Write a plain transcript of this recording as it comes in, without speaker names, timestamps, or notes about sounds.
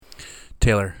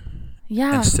Taylor,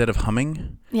 Yeah. instead of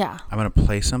humming, Yeah. I'm going to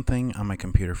play something on my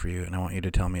computer for you, and I want you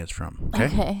to tell me it's from. Okay?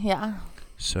 Okay, yeah.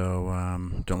 So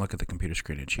don't look at the computer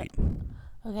screen and cheat.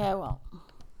 Okay, I will.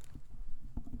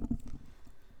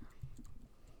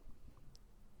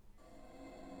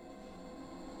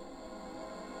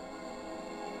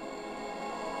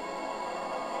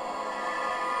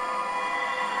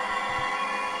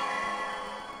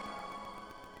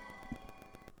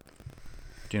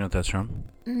 Do you know what that's from?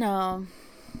 No.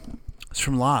 It's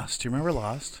from Lost. Do you remember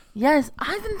Lost? Yes,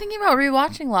 I've been thinking about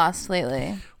rewatching Lost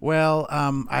lately. Well,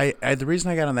 I the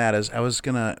reason I got on that is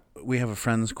we have a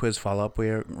friends quiz follow up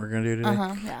we're gonna do today,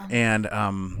 Yeah. and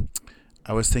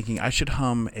I was thinking I should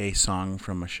hum a song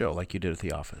from a show like you did at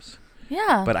the office.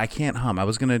 Yeah. But I can't hum. I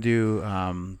was gonna do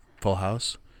Full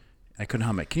House. I couldn't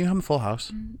hum it. Can you hum Full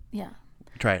House? Yeah.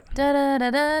 Try it.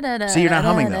 Da-da-da-da-da-da, See, you're not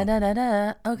humming, though.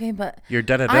 da-da-da-da-da. Okay, but You're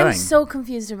da-da-da-ing. I'm so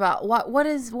confused about what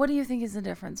do you think is the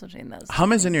difference between those?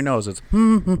 Hum is in your nose. It's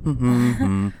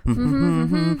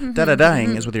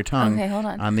da-da-da-ing is with your tongue. Okay, hold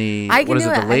on. On the I can what is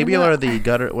do it? it. The I can labial do or it. the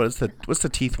gutter? What's the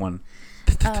teeth one?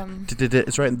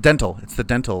 It's right. Dental. It's the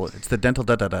dental. It's the dental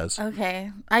da-da-das.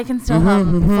 Okay, I can still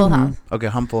hum Full House. Okay,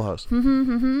 hum Full House.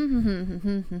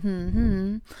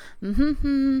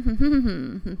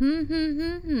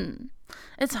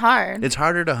 It's hard. It's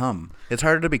harder to hum. It's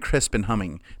harder to be crisp in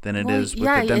humming than it is with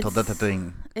the dental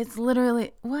da-da-ding. It's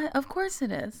literally what? Of course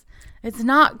it is. It's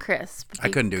not crisp. I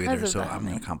couldn't do either, because so of that I'm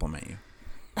going to thing. compliment you.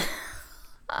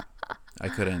 I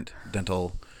couldn't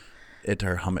dental it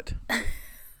or hum it.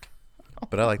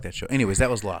 But I like that show. Anyways, that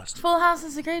was Lost. Full House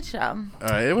is a great show.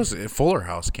 It was Fuller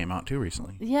House came out too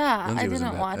recently. Yeah, Lindsay I was didn't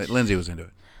into watch. that. Lindsay was into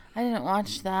it. I didn't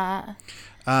watch that.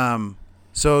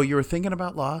 So you were thinking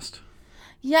about Lost?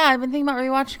 Yeah, I've been thinking about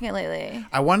rewatching it lately.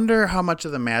 I wonder how much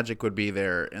of the magic would be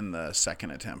there in the second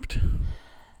attempt.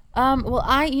 Well,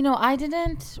 I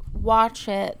didn't watch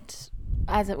it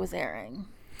as it was airing.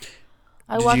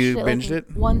 I Did watched you it binge like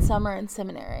it? one summer in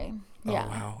seminary. Yeah. Oh,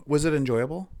 wow. Was it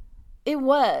enjoyable? It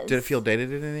was. Did it feel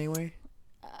dated in any way?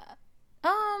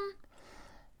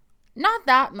 Not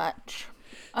that much.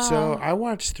 So I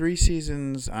watched 3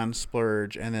 seasons on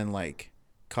Splurge and then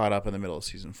caught up in the middle of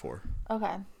season 4.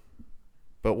 Okay.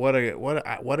 But what an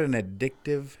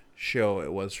addictive show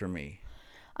it was for me.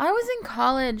 I was in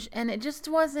college and it just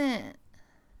wasn't.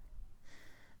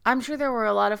 I'm sure there were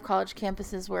a lot of college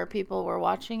campuses where people were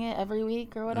watching it every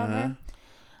week or whatever. Uh-huh.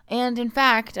 And in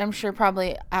fact, I'm sure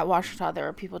probably at Washita there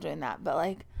were people doing that.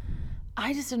 But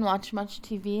I just didn't watch much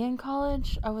TV in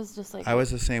college. I was just I was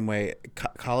the same way.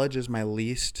 College is my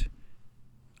least.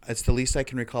 It's the least I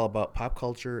can recall about pop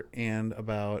culture and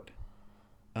about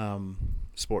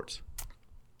sports.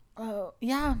 Oh,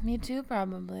 yeah, me too,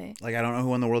 probably. I don't know who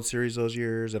won the World Series those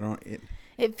years.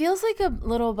 It feels like a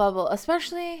little bubble,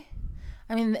 especially,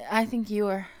 I think you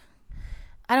were,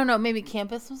 I don't know, maybe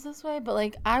campus was this way,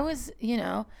 but I was,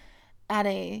 at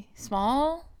a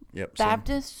small Yep,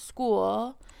 Baptist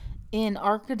school in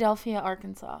Arkadelphia,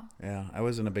 Arkansas. Yeah, I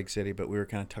was in a big city, but we were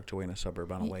kind of tucked away in a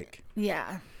suburb on a lake.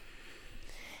 Yeah.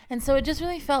 And so it just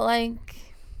really felt like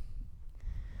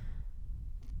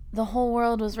the whole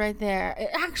world was right there. It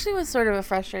actually was sort of a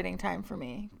frustrating time for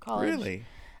me, college. Really?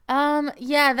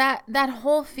 Yeah, that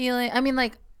whole feeling.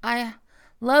 I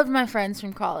loved my friends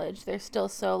from college. They're still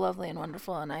so lovely and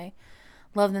wonderful, and I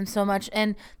love them so much.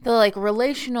 And the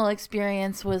relational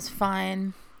experience was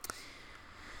fine.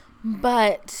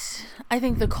 But I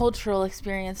think the cultural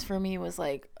experience for me was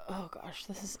oh gosh,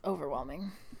 this is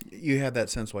overwhelming. You had that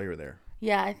sense while you were there.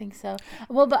 Yeah, I think so.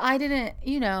 Well, but I didn't,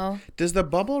 Does the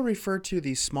bubble refer to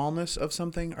the smallness of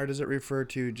something, or does it refer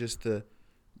to just the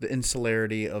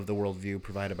insularity of the worldview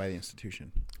provided by the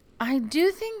institution? I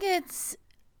do think it's.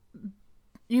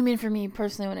 You mean for me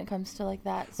personally when it comes to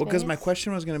that space? Well, because my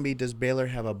question was going to be, does Baylor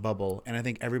have a bubble? And I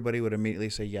think everybody would immediately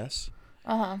say yes.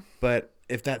 Uh-huh. But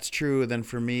if that's true, then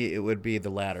for me it would be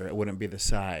the latter. It wouldn't be the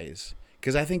size.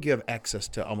 Because I think you have access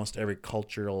to almost every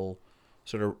cultural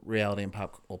sort of reality and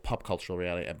pop cultural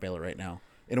reality at Baylor right now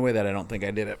in a way that I don't think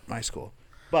I did at my school.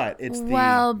 But it's the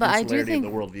insularity of the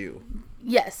worldview.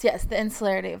 Yes, the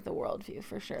insularity of the worldview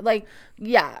for sure.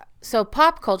 Yeah. So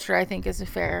pop culture, I think, is a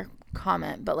fair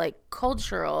comment, but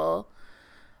cultural,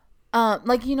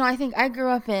 I think I grew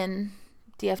up in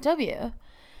DFW,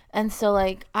 and so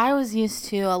I was used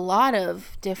to a lot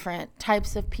of different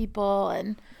types of people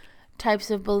and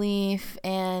types of belief,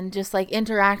 and just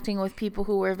interacting with people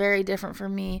who were very different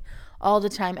from me all the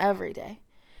time, every day.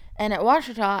 And at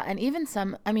Washita, and even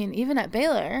at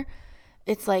Baylor,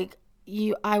 it's I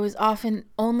was often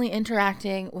only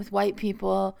interacting with white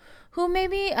people who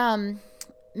maybe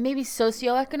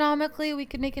socioeconomically we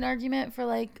could make an argument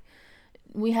for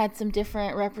we had some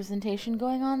different representation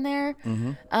going on there.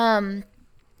 Mm-hmm.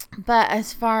 But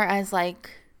as far as like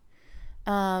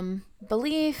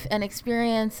belief and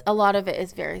experience, a lot of it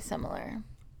is very similar.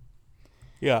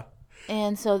 Yeah.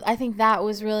 And so I think that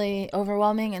was really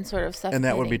overwhelming and sort of suffocating. And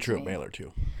that would be true to at me. Baylor,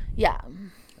 too. Yeah.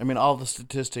 I mean, all the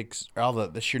statistics, all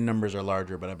the sheer numbers are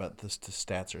larger, but I bet the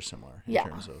stats are similar in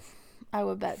terms of I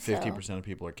would bet 50% of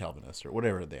people are Calvinists or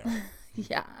whatever they are.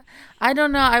 Yeah. I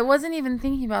don't know. I wasn't even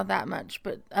thinking about that much,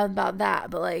 but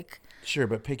like. Sure,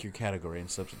 but pick your category and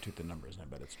substitute the numbers, and I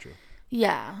bet it's true.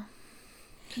 Yeah.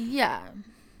 Yeah.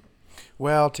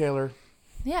 Well, Taylor.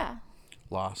 Yeah.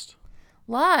 Lost.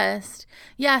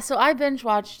 Yeah, so I binge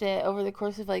watched it over the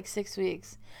course of like 6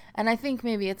 weeks. And I think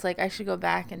maybe it's like I should go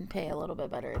back and pay a little bit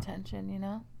better attention, you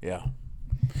know? Yeah.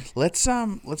 Let's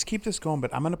keep this going,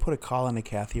 but I'm going to put a call into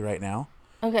Kathy right now.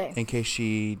 Okay. In case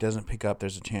she doesn't pick up,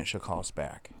 there's a chance she'll call us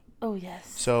back. Oh,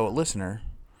 yes. So, listener,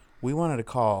 we wanted to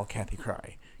call Kathy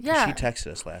Cry. Yeah. She texted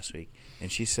us last week,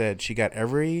 and she said she got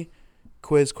every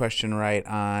quiz question right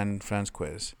on Friends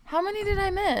Quiz. How many did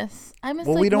I miss? I missed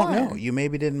Well, like we don't one. know. You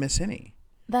maybe didn't miss any.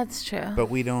 That's true. But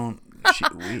we don't.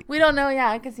 We don't know,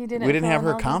 yeah, because you didn't. We didn't have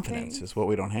fill in her all the confidence. things. Is what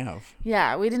we don't have.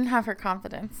 Yeah, we didn't have her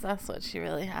confidence. That's what she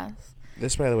really has.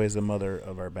 This, by the way, is the mother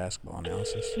of our basketball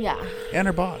analysis. Yeah. And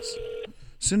her boss.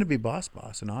 Soon to be boss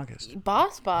in August.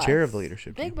 Boss. Chair of the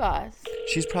leadership Big team. boss.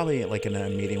 She's probably like in a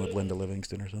meeting with Linda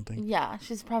Livingston or something. Yeah,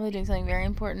 she's probably doing something very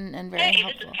important and very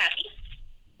helpful. This is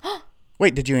Kathy.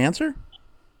 Wait, did you answer?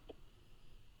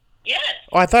 Yes.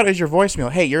 Oh, I thought it was your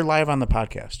voicemail. Hey, you're live on the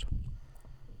podcast.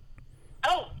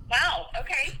 Oh, wow.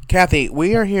 Okay. Kathy,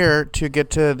 we are here to get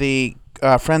to the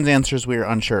friends' answers we are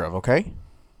unsure of, okay?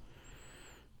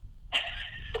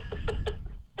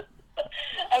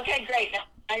 Okay, great.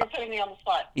 Now you're putting me on the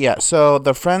spot. Yeah, so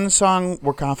the Friends song,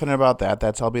 we're confident about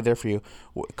that. I'll be there for you.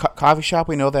 Coffee shop,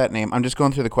 we know that name. I'm just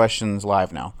going through the questions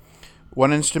live now.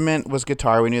 What instrument was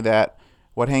guitar? We knew that.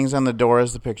 What hangs on the door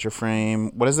is the picture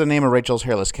frame. What is the name of Rachel's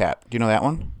hairless cat? Do you know that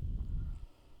one?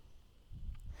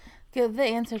 Give the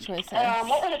answer choices.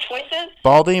 What were the choices?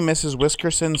 Baldy, Mrs.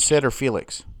 Whiskerson, Sid, or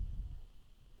Felix?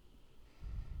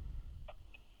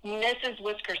 Mrs.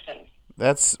 Whiskerson.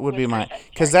 That's would be mine. Whiskerson,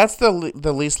 Because that's the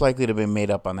least likely to be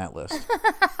made up on that list.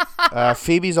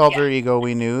 Phoebe's alter ego,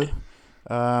 we knew.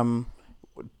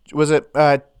 Was it...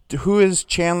 who is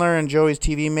Chandler and Joey's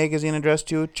TV magazine addressed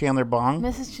to? Chandler Bong?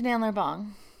 Mrs. Chandler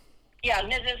Bong. Yeah,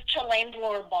 Mrs.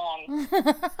 Chalandler Bong.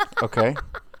 Okay.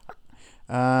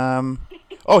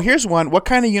 Oh, here's one. What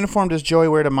kind of uniform does Joey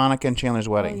wear to Monica and Chandler's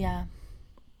wedding? Oh, yeah.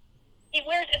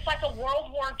 It's like a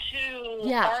World War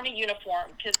II Army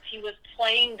uniform because he was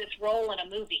playing this role in a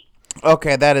movie.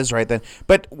 Okay, that is right then.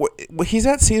 But he's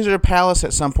at Caesar Palace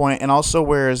at some point and also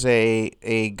wears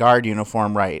a guard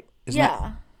uniform, right? Is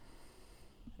that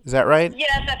right?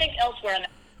 Yes, I think elsewhere in the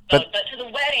but to the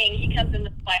wedding, he comes in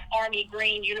this like army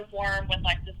green uniform with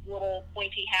like this little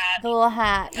pointy hat. The little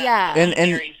hat, yeah.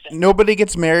 And nobody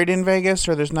gets married in Vegas,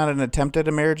 or there's not an attempt at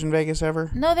a marriage in Vegas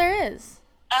ever? No, there is.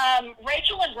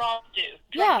 Rachel and Ross do.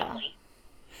 Yeah. Drunkenly.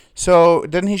 So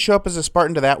didn't he show up as a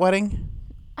Spartan to that wedding?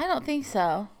 I don't think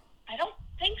so. I don't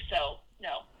think so.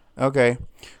 No. Okay.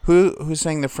 Who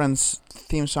sang the Friends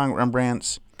theme song,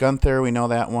 Rembrandt's? Gunther, we know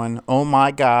that one. Oh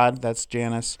my God, that's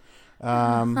Janice.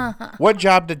 What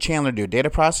job did Chandler do? Data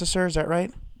processor, is that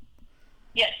right?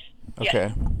 Yes.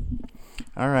 Okay. Yes.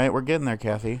 All right, we're getting there,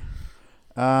 Kathy.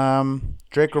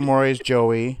 Drake Ramori's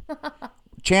Joey.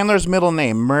 Chandler's middle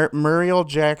name, Muriel,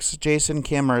 Jax, Jason,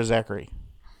 Kim, or Zachary?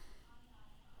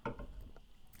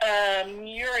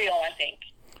 Muriel, I think.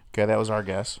 Okay, that was our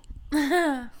guess.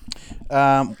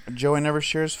 Joey never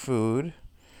shares food.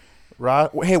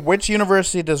 Hey, which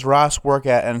university does Ross work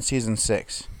at in season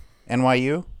 6?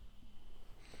 NYU?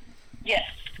 Yes.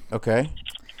 Okay.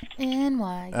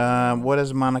 NYU. What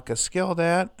is Monica skilled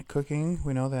at? Cooking,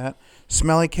 we know that.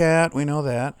 Smelly cat, we know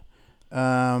that.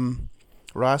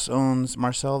 Ross owns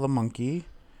Marcel the monkey.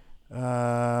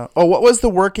 What was the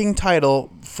working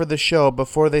title for the show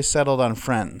before they settled on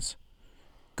Friends?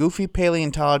 Goofy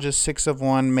paleontologist, 6 of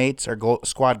 1, mates, or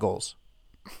squad goals?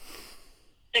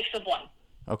 6 of 1.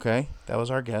 Okay, that was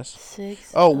our guess.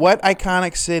 6. What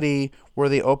iconic city were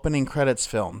the opening credits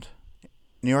filmed?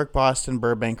 New York, Boston,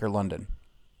 Burbank, or London?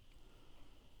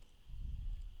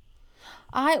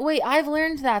 I've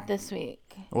learned that this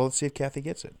week. Well, let's see if Kathy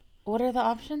gets it. What are the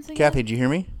options again? Kathy, did you hear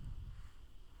me?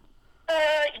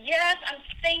 Yes, I'm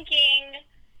thinking,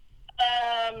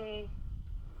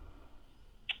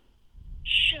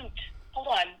 shoot. Hold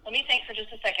on. Let me think for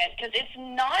just a second, because it's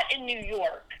not in New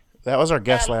York. That was our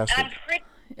guess last week. I'm pretty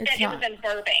It's that it not. was in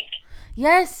Burbank.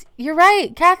 Yes, you're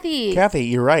right, Kathy. Kathy,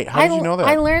 you're right. How did you know that?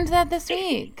 I learned that this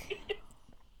week.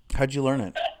 How'd you learn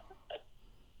it?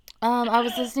 I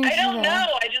was listening to I don't know.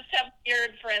 I just have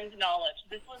weird friends knowledge.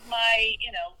 This was my,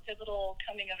 pivotal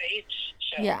coming of age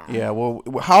show. Yeah. Yeah. Well,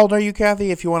 how old are you,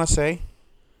 Kathy, if you want to say?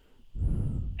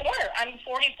 Sure. I'm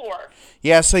 44.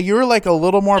 Yeah, so you were like a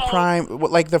little more prime.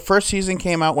 Like the first season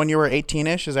came out when you were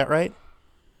 18-ish. Is that right?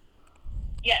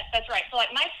 Yes, that's right. So like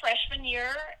my freshman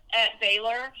year at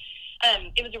Baylor,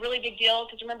 it was a really big deal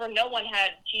because remember, no one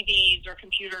had TVs or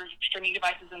computers, streaming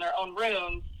devices in their own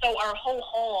rooms. So our whole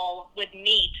hall would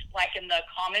meet like in the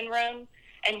common room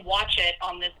and watch it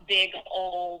on this big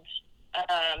old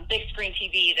big screen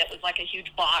TV that was like a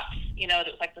huge box, that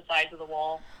was like the size of the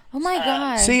wall. Oh my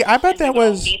God. See, I bet that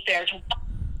was. Meet there to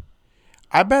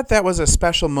I bet that was a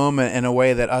special moment in a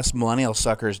way that us millennial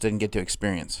suckers didn't get to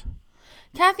experience.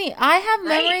 Kathy, I have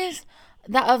memories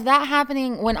of that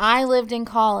happening when I lived in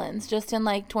Collins, just in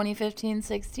like 2015,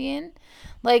 16.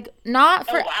 Like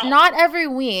not every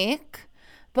week,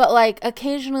 but like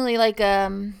occasionally, like I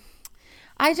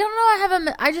don't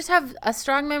know. I just have a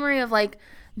strong memory of like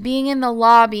being in the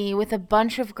lobby with a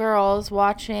bunch of girls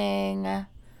watching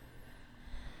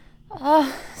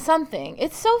something.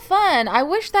 It's so fun. I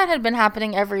wish that had been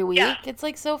happening every week. Yeah. It's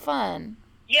like so fun.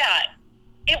 Yeah.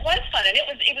 It was fun, and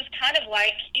it was kind of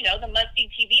like, the must-see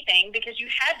TV thing because you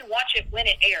had to watch it when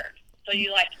it aired. So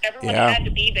everyone had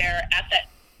to be there at that.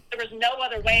 There was no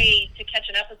other way to catch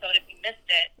an episode if you missed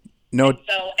it. No. And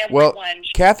so everyone.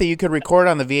 Kathy, you could record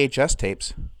on the VHS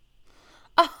tapes.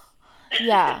 Oh,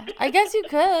 yeah. I guess you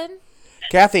could.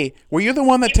 Kathy, were you the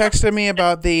one that texted me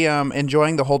about the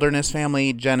enjoying the Holderness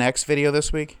family Gen X video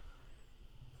this week?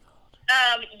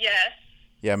 Yes.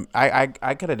 Yeah,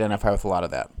 I could identify with a lot of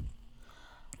that.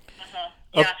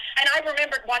 Yeah, and I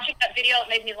remember watching that video. It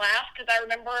made me laugh because I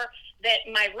remember that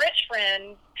my rich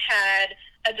friend had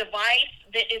a device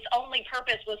that its only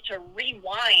purpose was to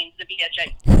rewind the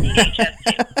VHS tape.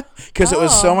 Because it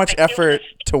was so much effort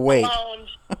to wait.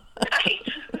 Right.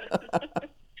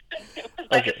 It was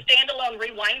like a standalone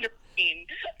rewinder machine.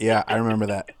 Yeah, I remember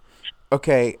that.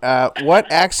 Okay,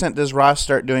 what accent does Ross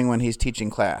start doing when he's teaching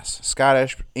class?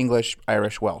 Scottish, English,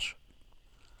 Irish, Welsh?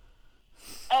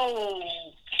 Oh,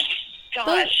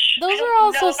 gosh. Those are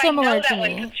all so similar to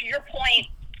me. To your point,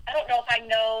 I don't know if I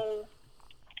know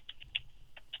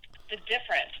the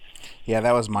difference. Yeah,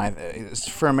 that was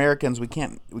for Americans, we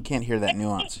can't hear that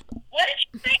nuance. What did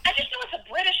you say? I just know it's a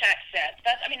British accent.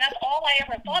 That's all I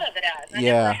ever thought of it as. I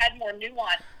never had more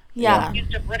nuance. Yeah.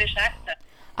 Used a British accent.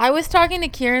 I was talking to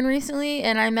Kieran recently,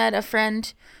 and I met a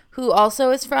friend who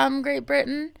also is from Great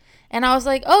Britain. And I was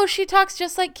like, oh, she talks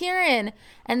just like Kieran.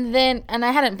 And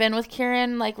I hadn't been with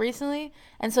Kieran like recently.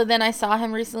 And so then I saw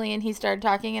him recently and he started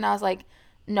talking and I was like,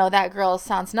 no, that girl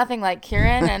sounds nothing like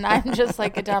Kieran. And I'm just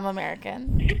like a dumb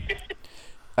American.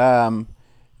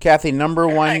 Kathy, number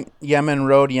one Yemen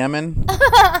Road, Yemen.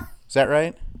 Is that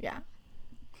right? Yeah.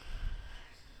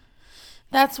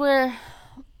 That's where.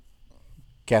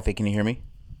 Kathy, can you hear me?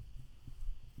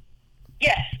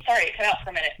 Yes. Sorry, it cut out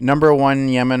for a minute. Number one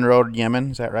Yemen Road,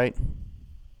 Yemen. Is that right?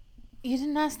 You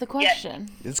didn't ask the question.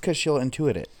 Yes. It's because she'll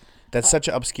intuit it. That's such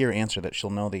an obscure answer that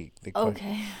she'll know the question.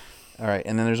 Okay. All right,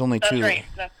 and then there's only two. Right.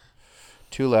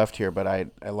 Two left here, but I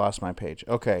lost my page.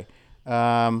 Okay.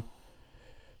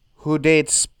 Who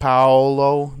dates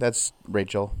Paolo? That's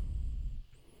Rachel.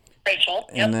 Rachel.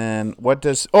 And then what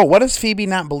does Phoebe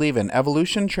not believe in?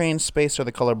 Evolution, train, space, or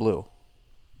the color blue?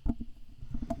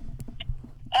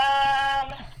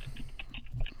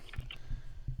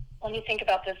 Let me think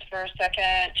about this for a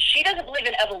second. She doesn't believe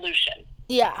in evolution.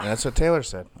 Yeah. That's what Taylor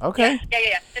said. Okay.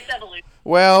 Yeah. It's evolution.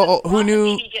 Well, who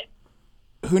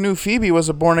knew Phoebe was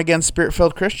a born-again,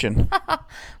 spirit-filled Christian?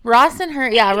 Ross and her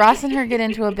get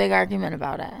into a big argument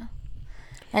about it.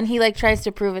 And he tries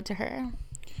to prove it to her.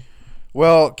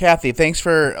 Well, Kathy, thanks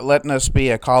for letting us be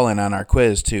a call-in on our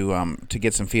quiz to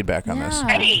get some feedback on this.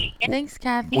 Hey, thanks,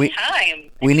 Kathy.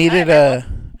 We needed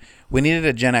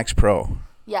a Gen X Pro.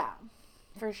 Yeah,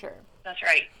 for sure. That's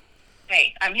right.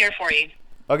 Hey, I'm here for you.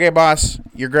 Okay, boss,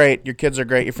 you're great. Your kids are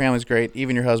great. Your family's great.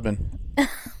 Even your husband.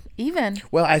 Even.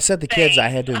 Well, I said the kids. I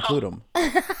had to include them. All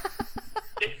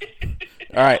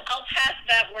right. I'll pass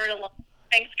that word along.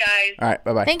 Thanks, guys. All right.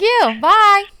 Bye-bye. Thank you.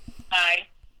 Bye. Bye.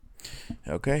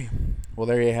 Okay. Well,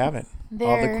 there you have it.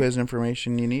 All the quiz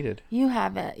information you needed. You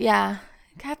have it. Yeah.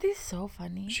 Kathy's so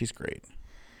funny. She's great.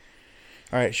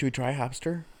 All right. Should we try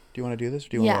Hopster? Do you want to do this? Or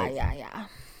do you want to yeah.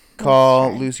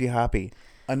 Call Lucy Hoppy,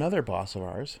 another boss of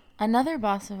ours. And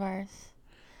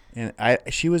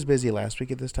she was busy last week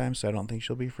at this time, so I don't think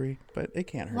she'll be free, but it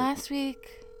can't hurt. Last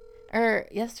week, or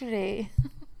yesterday,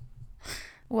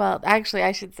 Well, actually,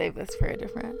 I should save this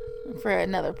for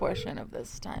another portion of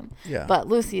this time. Yeah. But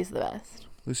Lucy's the best.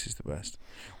 Lucy's the best.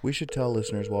 We should tell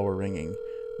listeners while we're ringing,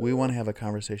 we want to have a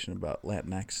conversation about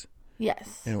Latinx.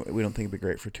 Yes. And we don't think it'd be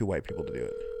great for two white people to do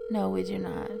it. No, we do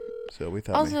not. So we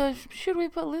thought. Also, should we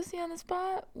put Lucy on the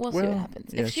spot? We'll see what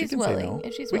happens. Yeah, if she she's can willing. say no.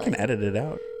 If she's we willing. can edit it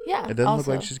out. Yeah. It doesn't also. look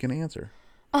like she's going to answer.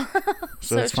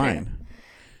 So it's true. fine.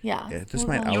 Yeah. This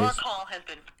might Your always. call has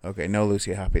been. Okay, no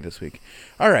Lucy Happy this week.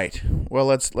 All right. Well,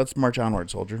 let's march onward,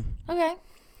 soldier. Okay.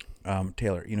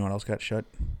 Taylor, you know what else got shut?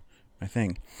 My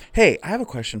thing. Hey, I have a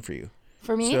question for you.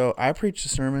 For me? So I preached a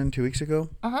sermon 2 weeks ago.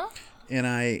 Uh-huh. And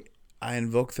I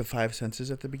invoked the 5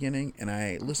 senses at the beginning, and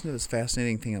I listened to this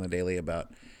fascinating thing on the daily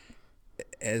about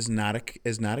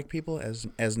asthmatic people, as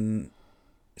something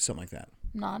like that.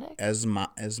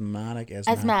 Asthmatic?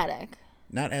 Asthmatic.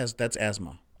 Not as, that's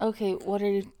asthma. Okay, what are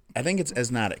you... I think it's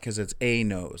asthmatic because it's a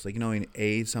nose. Like, you know, in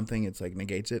a something, it's like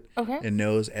negates it. Okay. And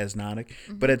nose, asthmatic.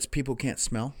 Mm-hmm. But it's people can't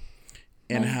smell.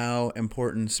 And how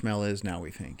important smell is now,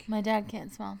 we think. My dad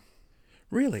can't smell.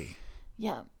 Really?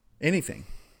 Yeah. Anything?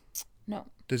 No.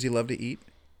 Does he love to eat?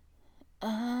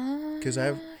 Because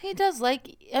he does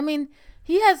like... I mean,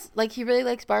 he has... Like, he really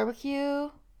likes barbecue.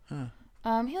 Huh.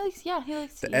 He likes to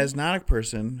The eat. asthmatic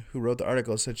person who wrote the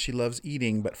article said she loves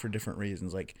eating, but for different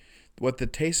reasons. Like, what the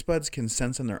taste buds can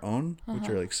sense on their own, which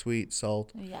are like sweet,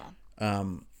 salt, Yeah.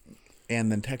 and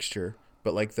then texture.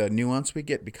 But like the nuance we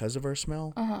get because of our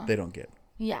smell, they don't get.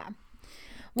 Yeah.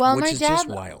 Well, Which my is dad just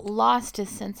wild. lost his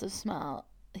sense of smell.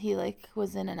 He like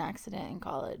was in an accident in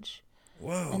college.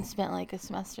 Whoa. And spent like a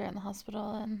semester in the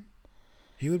hospital, and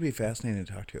He would be fascinating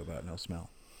to talk to about no smell.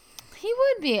 he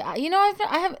would be. You know, I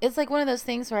have. It's like one of those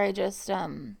things where I just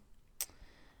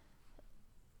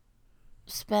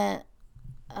spent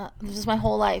just my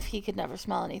whole life. He could never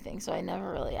smell anything, so I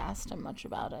never really asked him much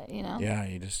about it. You know. Yeah,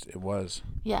 it was.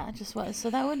 Yeah, it just was. So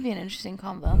that would be an interesting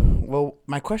combo. Well,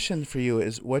 my question for you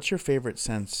is, what's your favorite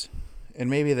sense? And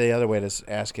maybe the other way to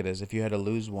ask it is, if you had to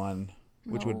lose one,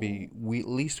 which would be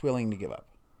least willing to give up?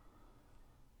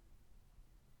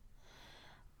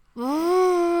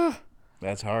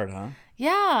 That's hard, huh?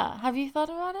 Yeah. Have you thought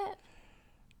about it?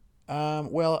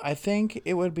 Well, I think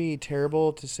it would be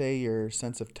terrible to say your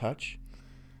sense of touch.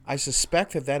 I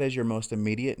suspect that is your most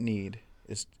immediate need.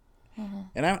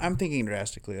 And I'm thinking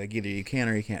drastically, like either you can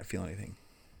or you can't feel anything.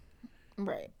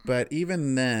 Right. But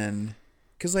even then,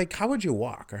 because like, how would you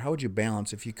walk or how would you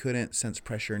balance if you couldn't sense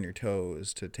pressure in your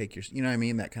toes to take your, you know what I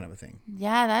mean? That kind of a thing.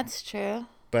 Yeah, that's true.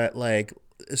 But like,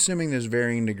 assuming there's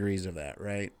varying degrees of that,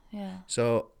 right? Yeah.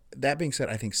 So that being said,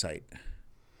 I think sight.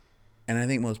 And I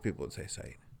think most people would say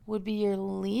sight. Would be your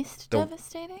least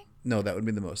devastating? No, that would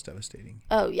be the most devastating.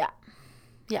 Oh, yeah.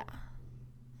 Yeah.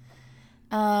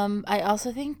 I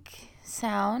also think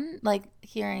sound, like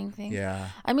hearing things. Yeah.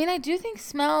 I mean, I do think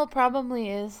smell probably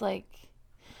is like...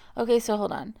 Okay, so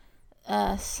hold on.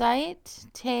 Sight,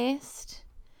 taste,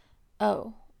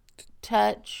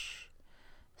 touch,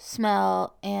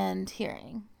 smell, and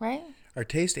hearing, right? Are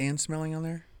taste and smelling on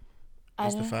there?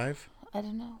 As the 5? I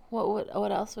don't know.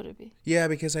 What else would it be? Yeah,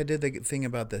 because I did the thing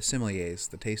about the sommeliers,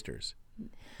 the tasters.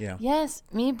 Yeah. Yes,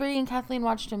 me, Brie, and Kathleen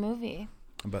watched a movie.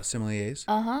 About sommeliers?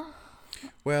 Uh-huh.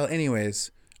 Well,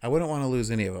 anyways, I wouldn't want to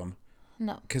lose any of them.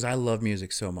 No. Because I love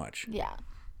music so much. Yeah.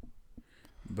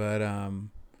 But,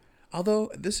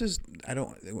 although this is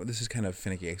kind of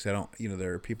finicky because I don't,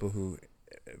 there are people who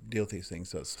deal with these things,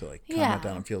 so it's to like calm it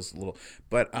down and feels a little,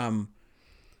 but,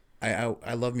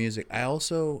 I love music. I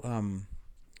also,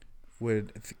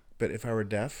 but if I were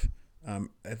deaf,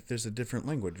 if there's a different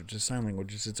language, which is sign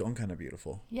language, it's its own kind of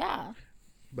beautiful. Yeah.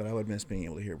 But I would miss being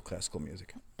able to hear classical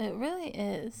music. It really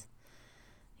is.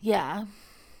 Yeah.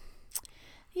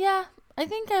 Yeah, I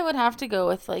think I would have to go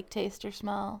with like taste or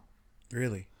smell.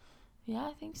 Really? Yeah,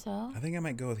 I think so. I think I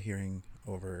might go with hearing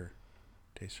over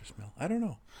taste or smell. I don't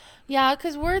know. Yeah,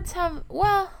 because words have,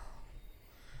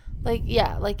 like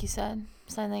you said,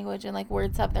 sign language and like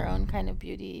words have their own kind of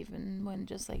beauty even when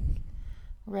just like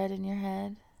read in your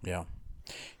head. Yeah.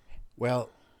 Well,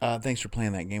 thanks for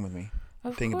playing that game with me.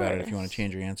 Think about it if you want to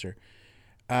change your answer.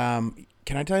 Can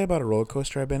I tell you about a roller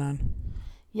coaster I've been on?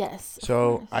 Yes.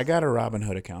 So I got a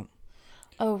Robinhood account.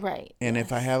 Oh, right. And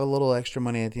if I have a little extra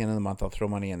money at the end of the month, I'll throw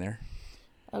money in there.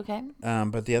 Okay.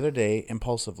 But the other day,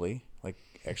 impulsively, like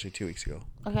actually 2 weeks ago,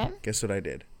 okay, guess what I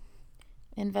did?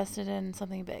 Invested in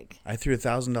something big. I threw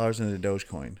 $1,000 into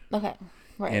Dogecoin. Okay.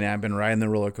 Right. And I've been riding the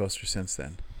roller coaster since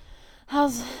then.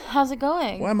 How's it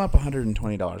going? Well, I'm up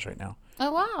 $120 right now.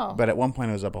 Oh, wow. But at one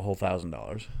point, I was up a whole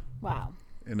 $1,000. Wow.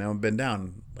 And I've been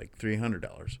down like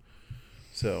 $300.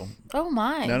 So. Oh,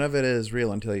 my. None of it is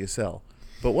real until you sell.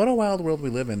 But what a wild world we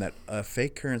live in, that a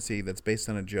fake currency that's based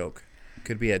on a joke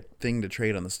could be a thing to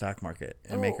trade on the stock market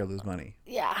and make her lose money.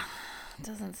 Yeah.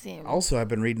 Doesn't seem. Also, I've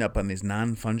been reading up on these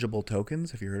non-fungible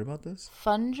tokens. Have you heard about this?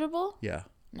 Fungible? Yeah.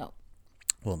 No.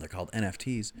 Well, they're called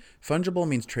NFTs. Fungible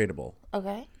means tradable.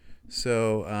 Okay.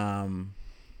 So,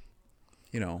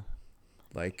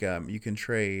 you can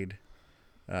trade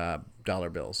dollar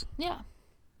bills. Yeah.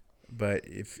 But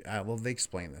they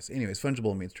explain this. Anyways,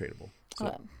 fungible means tradable. So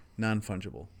Okay.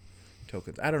 non-fungible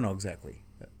tokens. I don't know exactly.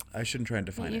 I shouldn't try and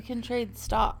define But you it. can trade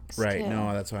stocks. Right. Too.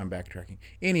 No, that's why I'm backtracking.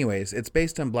 Anyways, it's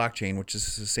based on blockchain, which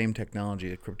is the same technology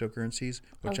as cryptocurrencies,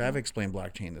 which I've explained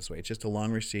blockchain this way. It's just a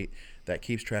long receipt that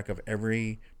keeps track of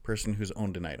every person who's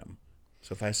owned an item.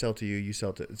 So if I sell to you, you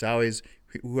sell to, it's always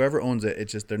whoever owns it.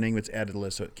 It's just their name gets added to the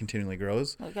list, so it continually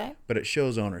grows. Okay. But it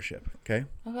shows ownership. Okay.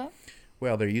 Okay.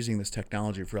 Well, they're using this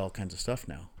technology for all kinds of stuff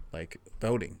now, like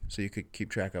voting. So you could keep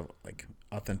track of like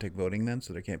authentic voting then,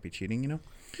 so there can't be cheating, you know?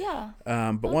 Yeah.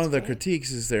 But one of the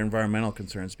critiques is their environmental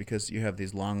concerns, because you have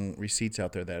these long receipts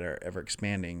out there that are ever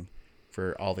expanding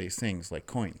for all these things like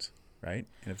coins, right?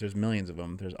 And if there's millions of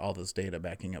them, there's all this data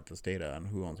backing up this data on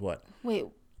who owns what. Wait,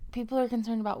 people are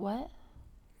concerned about what?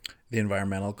 The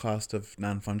environmental cost of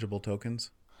non-fungible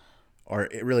tokens, or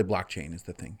really blockchain is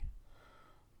the thing.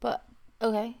 But,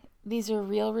 okay. These are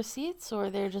real receipts,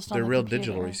 or they're just on They're the real computer?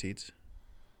 digital receipts.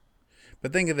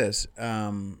 But think of this.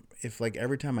 If like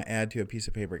every time I add to a piece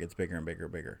of paper, it gets bigger and bigger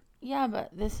and bigger. Yeah,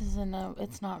 but this isn't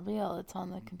it's not real. It's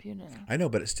on the computer. I know,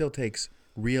 but it still takes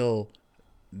real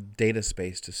data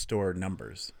space to store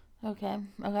numbers. Okay.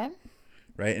 Okay.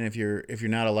 Right? And if you're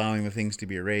not allowing the things to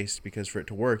be erased, because for it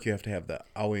to work, you have to have the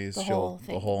whole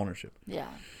thing. the whole ownership. Yeah.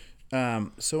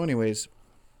 So anyways,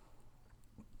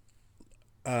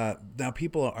 now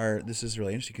people are, this is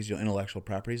really interesting because intellectual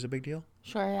property is a big deal.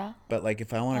 Sure, yeah. But like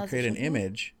if I want to As create it an should be.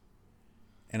 image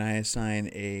and I assign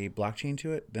a blockchain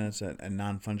to it, then it's a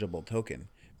non-fungible token.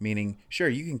 Meaning, sure,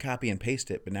 you can copy and paste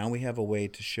it, but now we have a way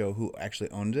to show who actually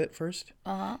owned it first.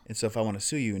 Uh-huh. And so if I want to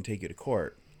sue you and take you to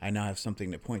court, I now have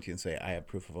something to point to and say, I have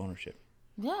proof of ownership.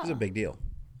 Yeah. It's a big deal.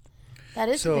 That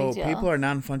is a So big deal. people are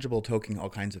non-fungible tokening all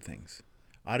kinds of things.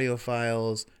 Audio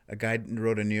files. A guy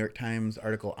wrote a New York Times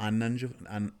article on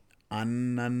non-fungible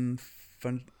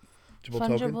Fungible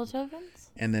token, tokens?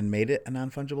 and then made it a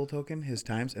non-fungible token, his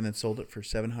Times, and then sold it for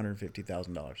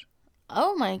 $750,000.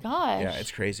 Oh my gosh. Yeah,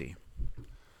 it's crazy.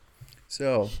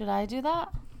 So, Should I do that?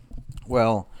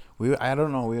 well, I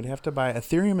don't know. We would have to buy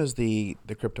Ethereum is the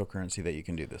cryptocurrency that you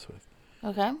can do this with.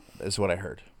 Okay. Is what I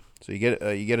heard. So you get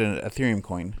an Ethereum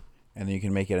coin, and then you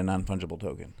can make it a non-fungible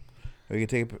token. We could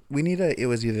take. It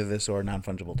was either this or a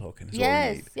non-fungible token. Is what we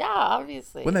Yes. need. Yeah,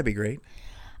 obviously. Wouldn't that be great?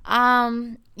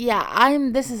 Yeah,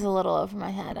 this is a little over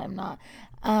my head. I'm not.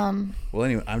 Well,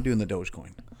 anyway, I'm doing the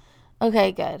Dogecoin,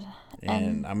 Okay, good.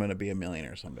 and I'm gonna be a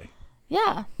millionaire someday.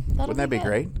 Yeah. Wouldn't that be good.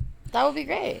 great? That would be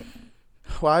great.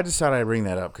 Well, I decided I'd bring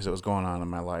that up because it was going on in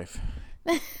my life.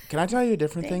 Can I tell you a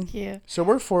different thing? Thank you. So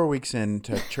we're 4 weeks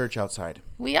into church outside,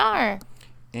 We are.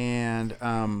 and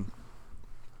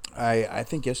I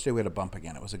think yesterday we had a bump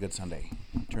again. It was a good Sunday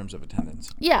in terms of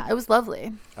attendance. Yeah, it was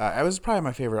lovely. It was probably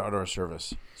my favorite outdoor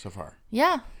service so far.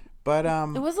 Yeah. But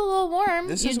It was a little warm.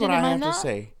 this You is what didn't I have mind to that?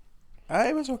 say.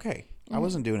 It was okay. I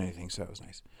wasn't doing anything, so it was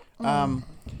nice.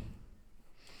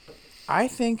 I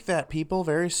think that people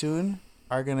very soon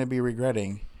are going to be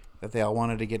regretting that they all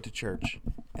wanted to get to church.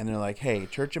 And they're like, hey,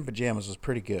 church in pajamas was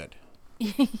pretty good.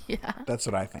 Yeah. That's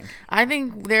what I think. I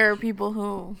think there are people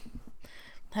who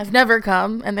have never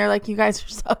come, and they're like, you guys are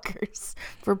suckers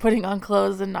for putting on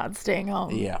clothes and not staying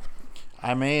home. Yeah.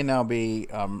 I may now be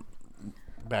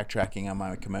backtracking on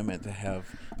my commitment to have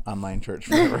online church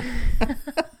forever.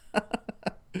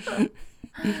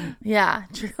 Yeah,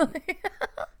 truly.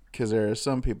 Because there are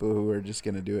some people who are just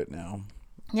going to do it now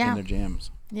Yeah. in their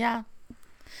jams. Yeah.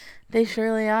 They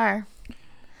surely are.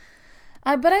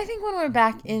 But I think when we're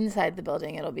back inside the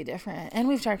building, it'll be different. And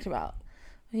we've talked about,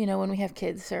 when we have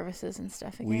kids' services and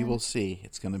stuff again. We will see.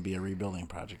 It's going to be a rebuilding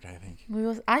project, I think.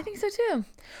 I think so too.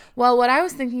 Well, what I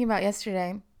was thinking about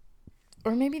yesterday,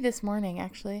 or maybe this morning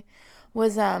actually,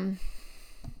 was when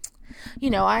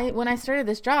I started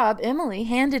this job, Emily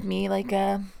handed me like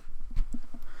a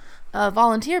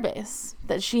volunteer base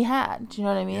that she had. Do you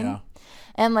know what I mean? Yeah.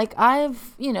 And like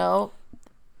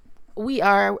we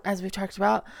are, as we've talked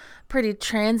about, pretty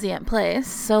transient place.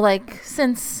 So like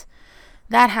since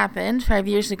that happened 5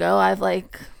 years ago, I've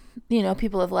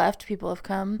people have left, people have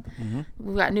come. Mm-hmm.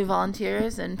 We've got new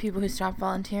volunteers and people who stopped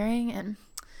volunteering and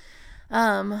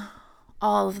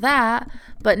all of that.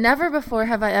 But never before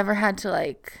have I ever had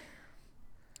to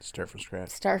start from scratch.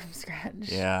 start from scratch.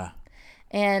 Yeah.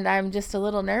 And I'm just a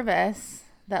little nervous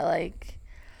that like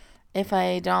if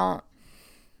I don't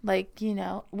like, you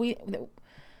know, we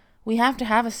have to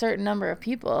have a certain number of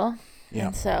people. Yeah.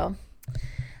 And so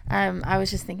I was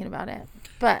just thinking about it.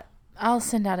 But I'll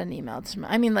send out an email to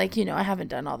I mean, like, you know, I haven't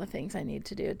done all the things I need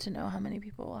to do to know how many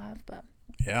people we'll have, but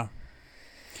Yeah.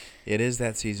 It is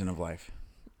that season of life.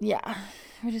 yeah.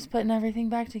 We're just putting everything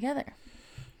back together.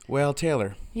 Well,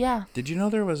 Taylor, Yeah. did you know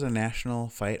there was a national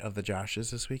fight of the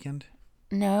Joshes this weekend?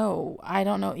 No, I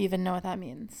don't even know what that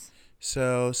means.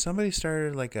 So somebody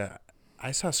started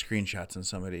I saw screenshots on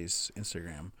somebody's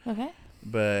Instagram, Okay.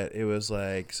 but it was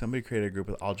like somebody created a group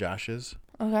with all Joshes.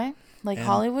 Okay. Like And-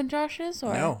 Hollywood Joshes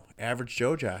or No, average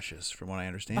Joe Joshes, from what I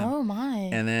understand. Oh my.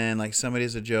 And then like somebody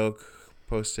as a joke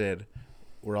posted,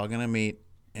 we're all going to meet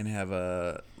and have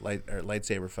a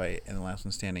lightsaber fight, and the last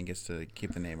one standing gets to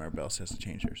keep the name. Everybody else has to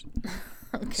change theirs.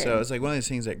 Okay. So it's like one of these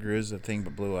things that grew as a thing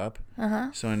but blew up. Uh-huh.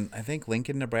 So in, I think,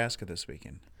 Lincoln, Nebraska this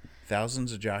weekend,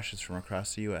 thousands of Joshes from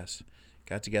across the U.S.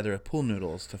 got together with pool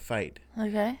noodles to fight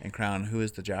Okay. and crown who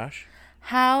is the Josh.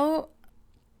 How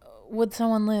would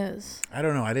someone lose? I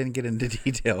don't know. I didn't get into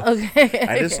detail. Okay.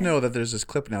 I just know that there's this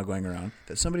clip now going around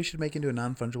that somebody should make into a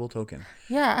non-fungible token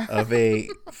Yeah. of a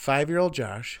 5-year-old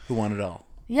Josh who won it all.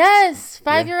 Yes.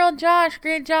 5-year-old Josh.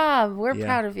 Great job. We're Yeah.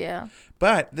 proud of you.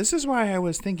 But this is why I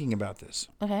was thinking about this.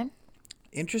 Okay.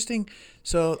 Interesting.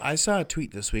 So I saw a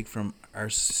tweet this week from our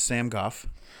Sam Goff,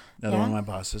 another Yeah. one of my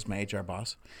bosses, my HR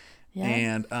boss. Yeah.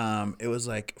 And it was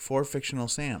like 4 fictional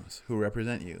Sams who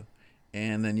represent you.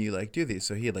 And then you like do these.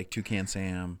 So he had like Toucan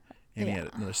Sam, and he Yeah.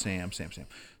 had another Sam. So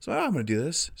I'm going to do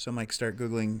this. So I'm like, start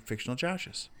Googling fictional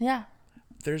Joshes. Yeah.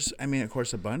 There's, I mean, of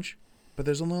course, a bunch, but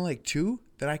there's only like 2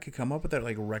 that I could come up with that are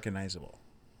like recognizable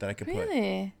that I could put.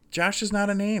 Really? Josh is not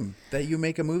a name that you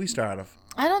make a movie star out of.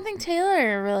 I don't think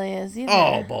Taylor really is either.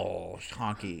 Oh, bull,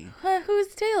 honky.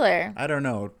 Who's Taylor? I don't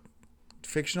know.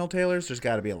 Fictional Taylors, there's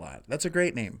got to be a lot. That's a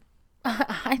great name.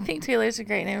 I think Taylor's a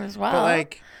great name as well. But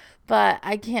like, But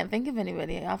I can't think of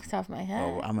anybody off the top of my head.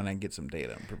 oh, I'm going to get some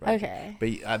data and provide. Okay.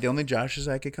 But the only Joshes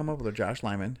I could come up with are Josh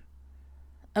Lyman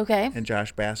Okay. and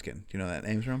Josh Baskin. Do you know that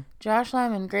name's from? Josh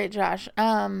Lyman, great Josh.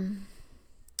 Famous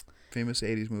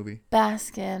 80s movie.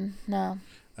 Baskin, no.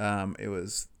 It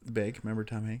was big. Remember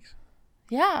Tom Hanks?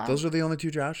 Yeah. Those are the only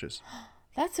 2 Joshes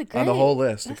That's a great on the whole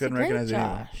list. I that's couldn't a great recognize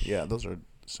anyone. Josh. Yeah, those are.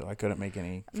 So I couldn't make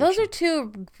any. Those are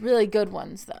fictional. 2 really good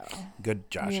ones, though. Good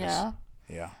Joshes. You know?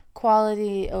 Yeah.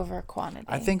 Quality over quantity.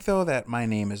 I think though that my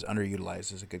name is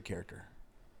underutilized as a good character.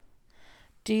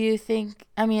 Do you think?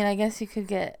 I mean, I guess you could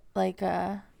get like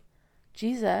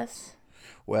Jesus.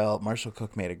 Well, Marshall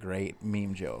Cook made a great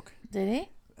meme joke Did he?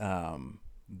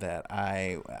 that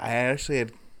I actually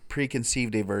had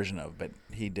preconceived a version of, but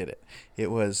he did it.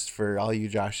 It was for all you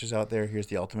Joshes out there. Here's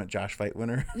the ultimate Josh fight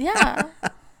winner. Yeah.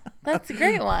 That's a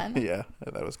great one. Yeah,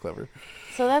 that was clever.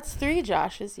 So that's 3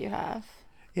 Joshes you have.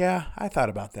 Yeah, I thought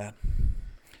about that.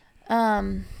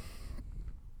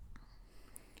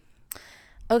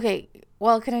 Okay.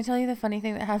 Well, can I tell you the funny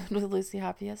thing that happened with Lucy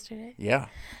Hoppy yesterday? Yeah.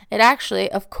 It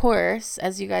actually, of course,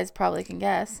 as you guys probably can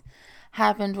guess,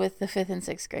 happened with the 5th and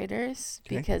 6th graders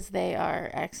Okay. because they are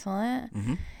excellent.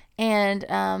 Mm-hmm.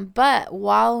 And but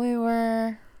while we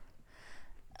were,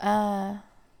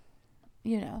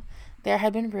 you know, there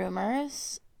had been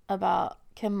rumors about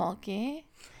Kim Mulkey.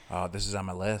 Oh, this is on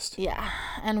my list. Yeah.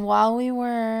 And while we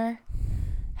were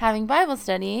having Bible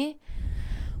study,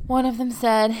 one of them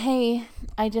said, "Hey,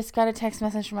 I just got a text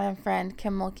message from my friend.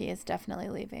 Kim Mulkey is definitely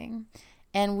leaving."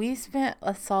 And we spent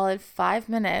a solid 5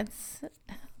 minutes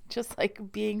just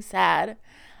like being sad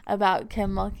about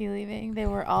Kim Mulkey leaving. They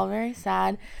were all very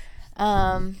sad.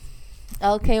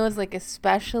 LK was like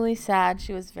especially sad.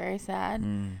 She was very sad.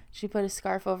 She put a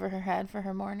scarf over her head for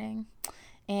her mourning.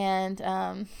 And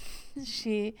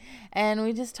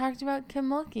we just talked about Kim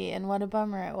Mulkey and what a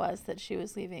bummer it was that she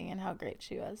was leaving and how great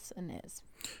she was and is.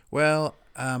 Well,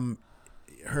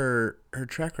 her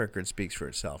track record speaks for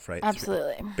itself, right?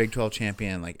 Absolutely. Big 12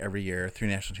 champion like every year, 3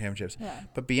 national championships. Yeah.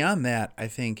 But beyond that, I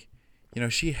think,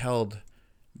 she held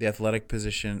the athletic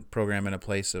position program in a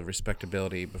place of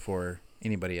respectability before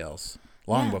anybody else,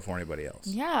 long before anybody else.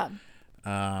 Yeah.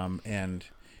 And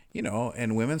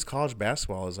women's college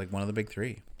basketball is like one of the big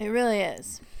 3. It really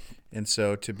is. And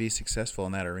so to be successful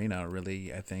in that arena,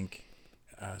 really, I think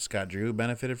Scott Drew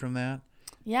benefited from that.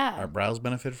 Yeah. Our Browse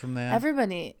benefited from that.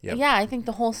 Everybody. Yep. Yeah, I think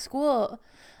the whole school.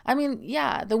 I mean,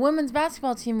 yeah, the women's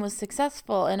basketball team was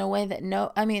successful in a way that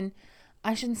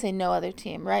I shouldn't say no other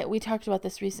team, right? We talked about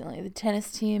this recently. The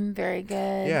tennis team, very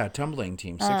good. Yeah, tumbling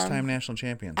team, 6-time national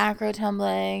champions. Acro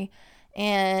tumbling,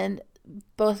 and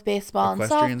both baseball and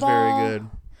Equestrian's softball. very good.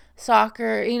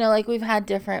 Soccer, like we've had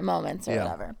different moments or Yeah.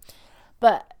 whatever.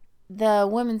 But the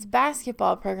women's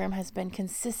basketball program has been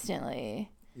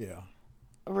consistently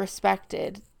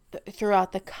respected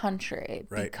throughout the country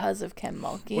because of Kim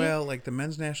Mulkey. Well, like the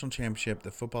men's national championship,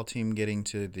 the football team getting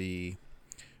to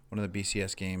one of the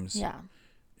BCS games. Yeah.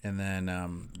 And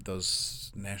then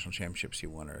those national championships he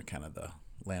won are kind of the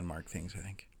landmark things, I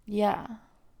think. Yeah.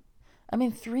 I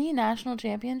mean, 3 national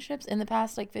championships in the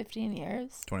past, 15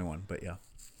 years. 21, but yeah.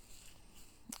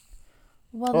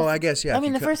 Well, I guess, yeah. I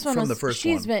mean, the first one was... the first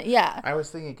she's one. been... Yeah. I was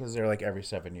thinking because they're every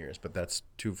 7 years, but that's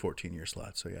 2 14-year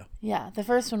slots, so yeah. Yeah, the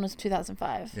first one was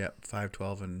 2005. Yeah, 5,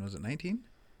 12, and was it 19?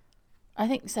 I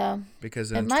think so.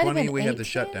 Because in 20 we had the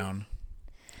shutdown.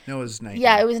 No, it was 19.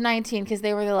 Yeah, it was 19 because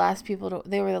they were the last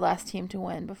they were the last team to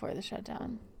win before the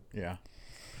shutdown. Yeah.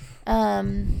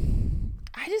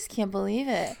 I just can't believe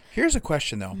it. Here's a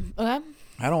question though. Okay.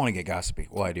 I don't want to get gossipy.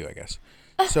 Well, I do, I guess.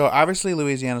 So obviously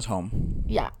Louisiana's home.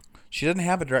 Yeah. She doesn't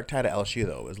have a direct tie to LSU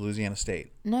though. It was Louisiana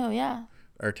State. No, yeah.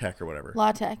 Or Tech or whatever.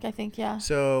 La Tech, I think, yeah.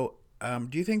 So,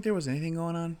 do you think there was anything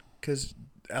going on? Because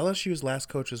LSU's last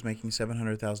coach was making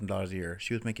 $700,000 a year.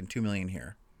 She was making $2 million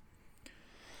here.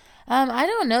 I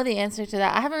don't know the answer to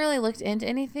that. I haven't really looked into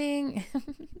anything.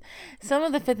 Some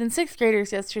of the 5th and 6th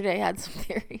graders yesterday had some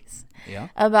theories. Yeah.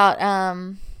 About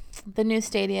the new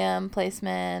stadium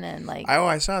placement and Oh,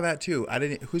 I saw that too.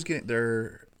 Who's getting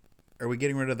there? Are we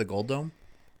getting rid of the Gold Dome?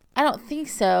 I don't think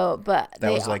so, but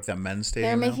that was the men's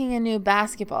stadium. They're making a new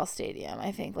basketball stadium,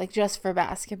 I think, just for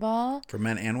basketball. For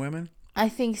men and women? I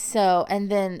think so. And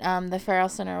then the Farrell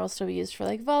Center will still be used for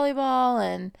volleyball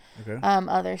and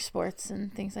other sports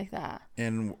and things like that.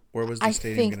 And where was the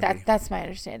stadium going to be? That's my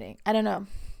understanding. I don't know.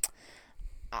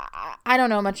 I don't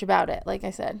know much about it. Like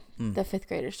I said, the 5th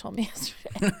graders told me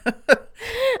yesterday.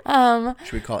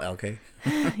 Should we call LK?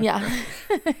 Yeah.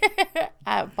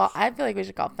 I feel like we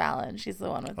should call Fallon. She's the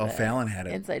one with Fallon had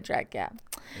it. Inside track, yeah.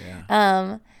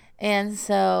 Yeah. And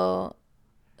so...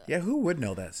 Yeah, who would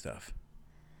know that stuff?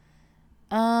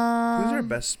 Who's our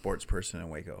best sports person in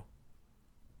Waco?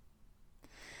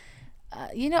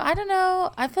 I don't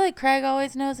know. I feel like Craig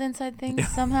always knows inside things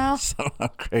somehow. Somehow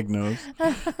Craig knows.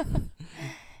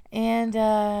 And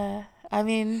I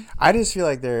mean, I just feel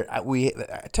like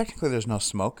technically there's no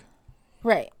smoke,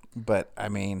 right? But I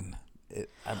mean,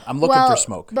 I'm looking for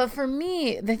smoke. But for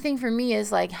me, the thing for me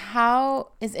is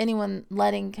how is anyone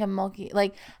letting Kim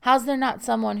Mulkey? How's there not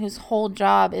someone whose whole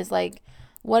job is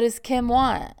what does Kim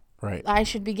want? Right. I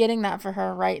should be getting that for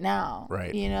her right now.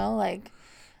 Right.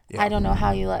 I don't know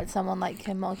how you let someone like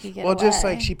Kim Mulkey get away. Well, just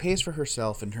she pays for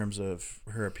herself in terms of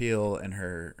her appeal and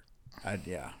her,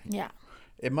 yeah. Yeah.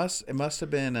 It must have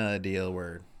been a deal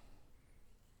where,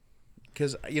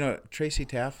 because Tracy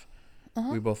Taff,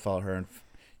 we both follow her, and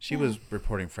she was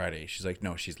reporting Friday. She's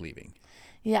no, she's leaving.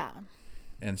 Yeah.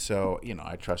 And so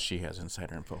I trust she has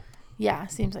insider info. Yeah,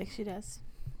 seems like she does.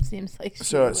 Seems like she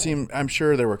so it seemed. I'm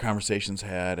sure there were conversations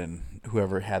had, and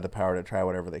whoever had the power to try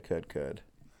whatever they could.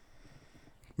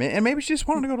 And maybe she just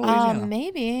wanted to go to Louisiana.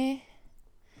 Maybe.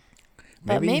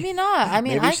 But maybe not. I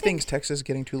mean, maybe she thinks Texas is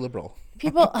getting too liberal.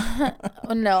 People,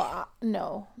 no.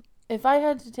 If I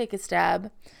had to take a stab,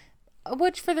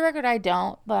 which for the record I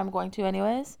don't, but I'm going to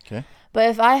anyways. Okay. But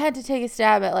if I had to take a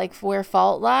stab at where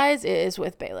fault lies, it is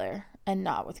with Baylor and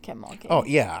not with Kim Mulkey. Oh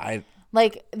yeah,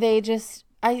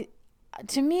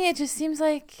 to me it just seems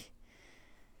like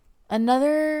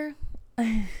another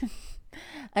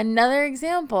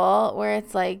example where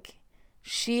it's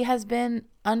she has been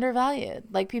undervalued.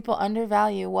 People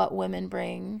undervalue what women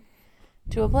bring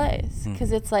to a place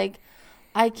because it's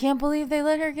I can't believe they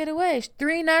let her get away.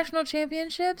 3 national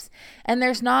championships and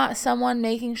there's not someone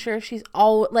making sure she's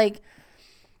all can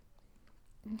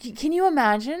you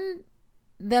imagine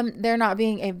there not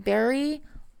being a very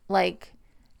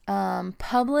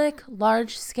public,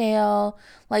 large scale,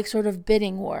 sort of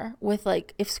bidding war with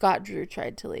if Scott Drew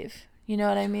tried to leave? You know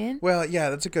what I mean? Well, yeah,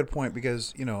 that's a good point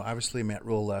because, obviously Matt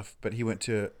Rule left, but he went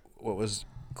to what was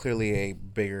clearly a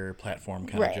bigger platform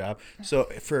kind of job. So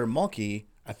for Mulkey,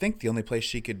 I think the only place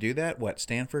she could do that,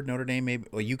 Stanford, Notre Dame, maybe,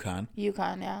 UConn.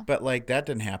 UConn, yeah. But that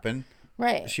didn't happen.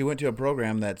 Right. She went to a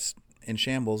program that's in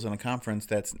shambles in a conference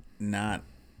that's not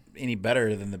any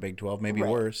better than the Big 12, maybe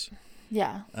worse.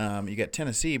 Yeah. You got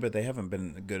Tennessee, but they haven't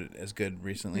been as good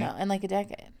recently. No, in a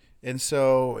decade. And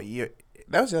so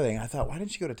that was the other thing. I thought, why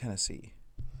didn't she go to Tennessee?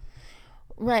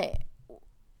 Right.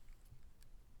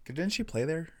 Didn't she play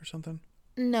there or something?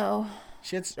 No.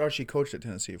 She coached at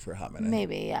Tennessee for a hot minute.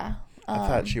 Maybe, yeah. I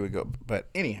thought she would go, but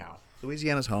anyhow,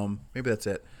 Louisiana's home. Maybe that's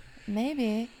it.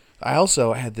 Maybe. I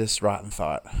also had this rotten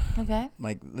thought. Okay.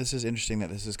 This is interesting that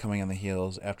this is coming on the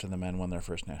heels after the men won their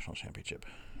first national championship.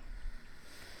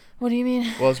 What do you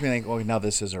mean? Well, it's meaning, now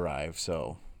this has arrived,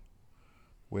 so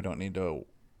we don't need to,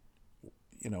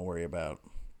 worry about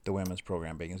the women's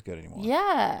program being as good anymore.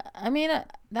 Yeah. I mean,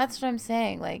 that's what I'm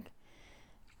saying. Like,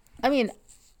 I mean,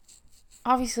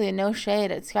 obviously no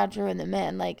shade at Scott Drew and the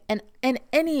men. Like, and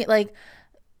any, like,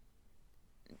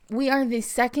 we are the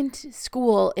second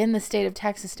school in the state of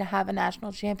Texas to have a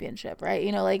national championship, right?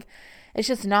 Like, it's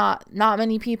just not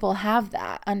many people have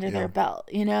that under their belt,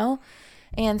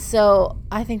 And so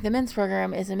I think the men's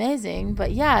program is amazing,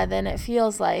 but yeah, then it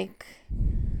feels like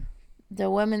the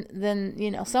women, then,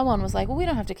 someone was like, well, we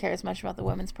don't have to care as much about the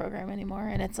women's program anymore.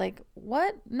 And it's like,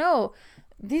 what? No,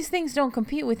 these things don't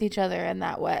compete with each other in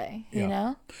that way, you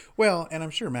know? Well, and I'm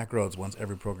sure Mac Rhodes wants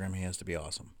every program he has to be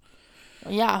awesome.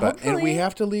 Yeah, hopefully. And we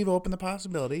have to leave open the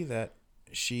possibility that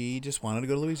she just wanted to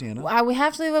go to Louisiana. We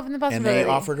have to leave open the possibility. And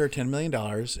they offered her $10 million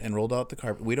and rolled out the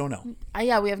carpet. We don't know.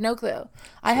 Yeah, we have no clue.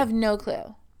 I have no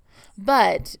clue.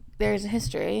 But there's a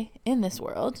history in this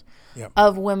world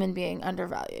of women being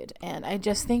undervalued. And I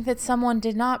just think that someone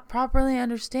did not properly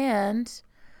understand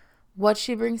what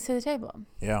she brings to the table.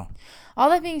 Yeah. All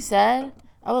that being said,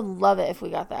 I would love it if we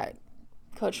got that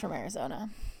coach from Arizona.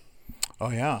 Oh,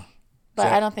 yeah. But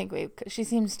I don't think she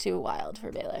seems too wild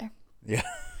for Baylor. Yeah.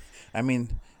 I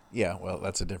mean, yeah, well,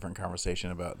 that's a different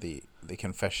conversation about the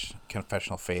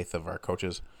confessional faith of our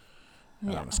coaches.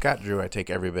 Yeah. Scott Drew, I take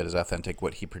every bit as authentic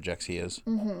what he projects he is.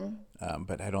 Mm-hmm.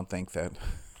 But I don't think that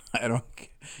 – I don't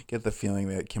get the feeling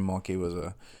that Kim Mulkey was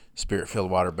a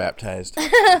spirit-filled water baptized.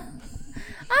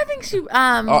 I think she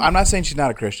I'm not saying she's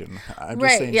not a Christian. I'm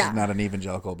just saying she's not an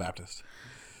evangelical Baptist.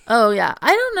 Oh, yeah.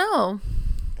 I don't know.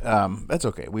 That's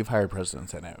okay. We've hired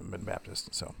presidents that haven't been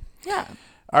Baptist, so. Yeah.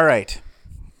 All right.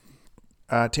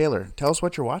 Taylor, tell us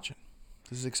what you're watching.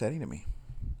 This is exciting to me.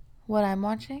 What I'm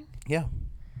watching? Yeah.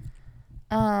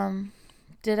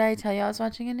 Did I tell you I was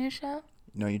watching a new show?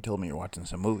 No, you told me you're watching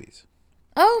some movies.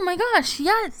 Oh my gosh,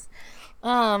 yes.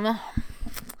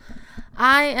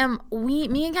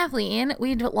 Me and Kathleen,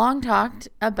 we'd long talked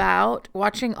about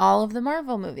watching all of the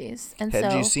Marvel movies. And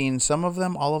Had you seen some of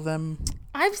them, all of them?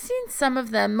 I've seen some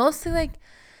of them, mostly like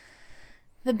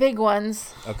the big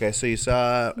ones. Okay, so you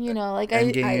saw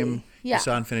Endgame, you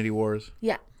saw Infinity Wars.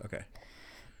 Yeah. Okay.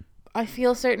 I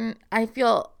feel certain,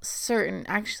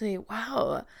 actually,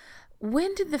 wow.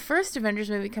 When did the first Avengers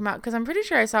movie come out? Because I'm pretty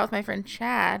sure I saw it with my friend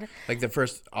Chad. Like the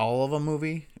first all of a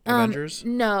movie? Avengers?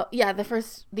 No, yeah,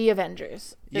 the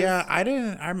Avengers. Yeah, I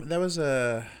didn't. That was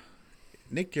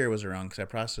Nick Gear was around because I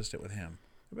processed it with him.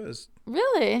 It was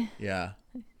really. Yeah.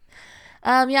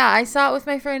 Yeah, I saw it with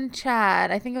my friend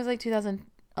Chad. I think it was like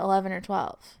 2011 or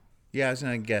 12. Yeah, I was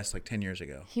gonna guess like 10 years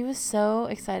ago. He was so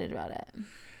excited about it.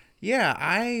 Yeah,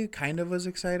 I kind of was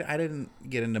excited. I didn't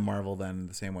get into Marvel then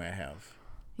the same way I have.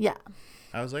 Yeah.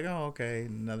 I was like, oh, okay,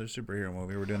 another superhero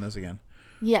movie. We're doing this again.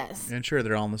 Yes. And sure,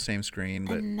 they're all on the same screen,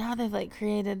 but and now they've like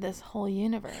created this whole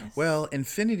universe. Well,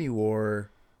 Infinity War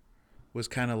was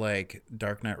kind of like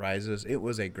Dark Knight Rises. It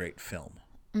was a great film.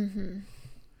 Mm-hmm.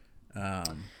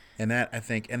 And that I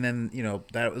think, and then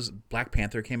that was Black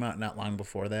Panther came out not long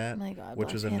before that. Oh my God,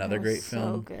 which was another great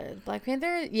film. So good. Black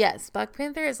Panther, yes, Black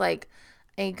Panther is like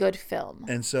a good film.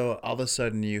 And so all of a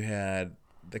sudden you had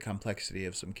the complexity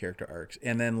of some character arcs,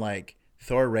 and then like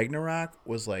Thor Ragnarok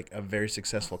was like a very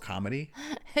successful comedy.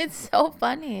 It's so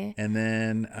funny. And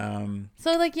then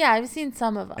so like yeah, I've seen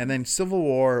some of them. And then Civil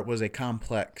War was a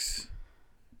complex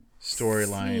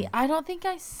storyline. I don't think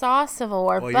I saw Civil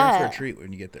War, well, but you're in for a treat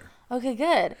when you get there. Okay,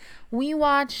 good. We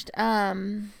watched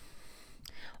or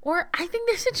I think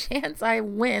there's a chance I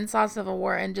went and saw Civil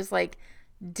War and just like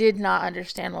did not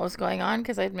understand what was going on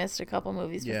because I'd missed a couple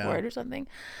movies before it or something.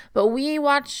 But we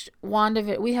watched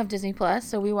WandaVision. We have Disney Plus,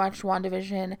 so we watched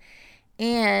WandaVision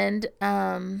and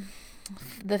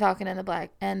the Falcon and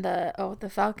the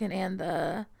Falcon and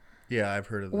the I've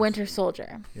heard of this. Winter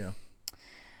Soldier. Yeah.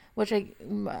 Which I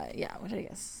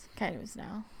guess kind of is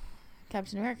now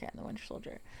Captain America and the Winter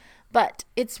Soldier. But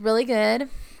it's really good.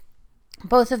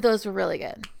 Both of those were really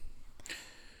good.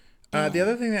 The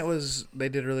other thing they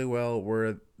did really well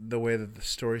were the way that the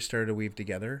story started to weave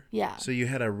together. Yeah. So you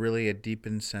had a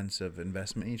deepened sense of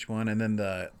investment in each one, and then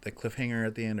the cliffhanger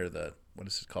at the end, or what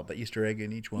is it called, the Easter egg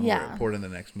in each one, where it poured in the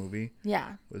next movie.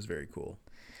 Yeah. Was very cool,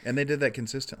 and they did that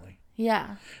consistently.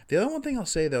 Yeah. The other one thing I'll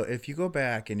say though, if you go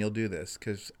back and you'll do this,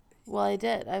 because well, I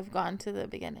did. I've gone to the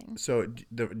beginning. So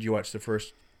do you watch the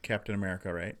first Captain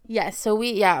America, right? Yes. So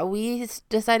we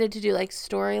decided to do like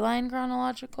storyline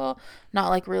chronological, not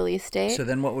like release date. So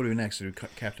then what would we next do?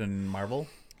 Captain Marvel?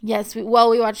 Yes. We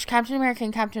watched Captain America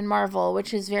and Captain Marvel,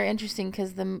 which is very interesting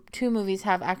because the two movies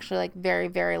have actually like very,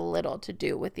 very little to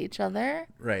do with each other.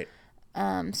 Right.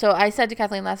 So I said to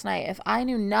Kathleen last night, if I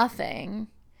knew nothing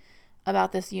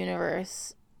about this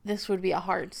universe this would be a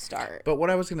hard start. But what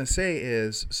I was going to say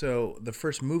is, so the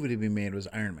first movie to be made was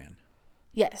Iron Man.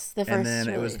 Yes, the first And then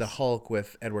it was release. the Hulk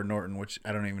with Edward Norton, which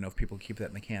I don't even know if people keep that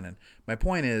in the canon. My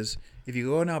point is, if you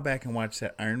go now back and watch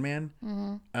that Iron Man,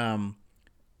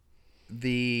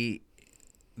 the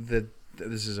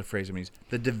this is a phrase I'm using.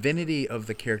 The divinity of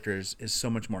the characters is so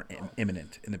much more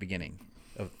imminent in the beginning.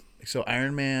 So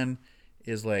Iron Man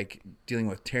is like dealing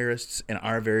with terrorists in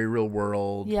our very real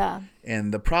world. Yeah.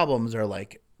 And the problems are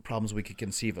like problems we could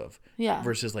conceive of. Yeah.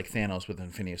 Versus like Thanos with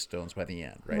Infinity Stones by the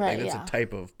end, right? Right, Like that's yeah. a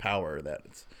type of power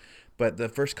that's. But the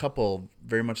first couple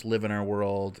very much live in our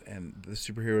world, and the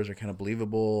superheroes are kind of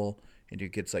believable. And you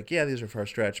get like, yeah, these are far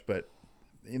stretched, but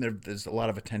you know, there's a lot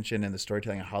of attention in the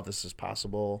storytelling of how this is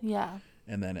possible. Yeah.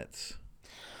 And then it's.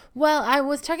 Well, I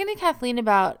was talking to Kathleen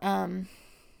about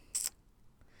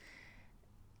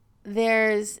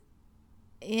there's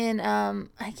in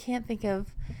I can't think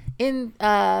of in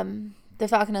The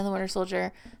Falcon and the Winter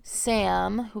Soldier,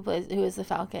 Sam, who is the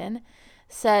Falcon,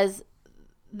 says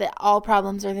that all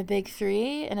problems are the big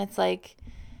three, and it's like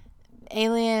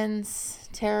aliens,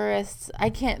 terrorists, Or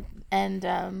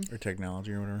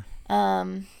technology or whatever.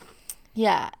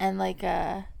 yeah, and like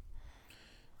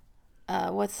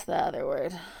what's the other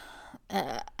word?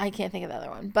 I can't think of the other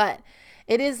one, but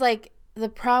it is like the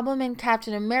problem in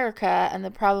Captain America and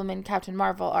the problem in Captain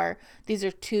Marvel these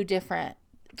are two different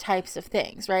types of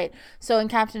things, right? So in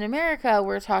Captain America,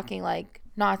 we're talking like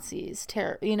Nazis,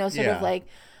 terror, sort of like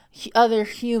other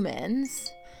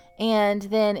humans. And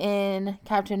then in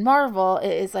Captain Marvel,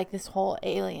 it is like this whole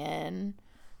alien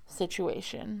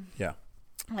situation. Yeah.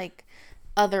 Like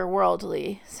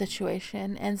otherworldly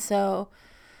situation. And so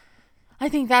I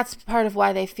think that's part of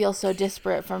why they feel so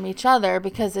disparate from each other,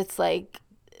 because it's like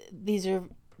these are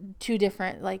two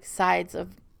different like sides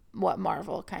of what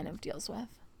Marvel kind of deals with.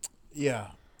 Yeah.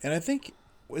 And I think,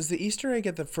 was the Easter egg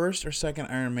at the first or second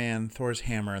Iron Man, Thor's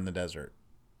hammer in the desert?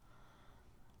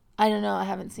 I don't know. I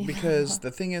haven't seen Because that.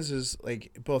 the thing is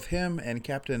like both him and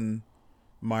Captain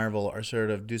Marvel are sort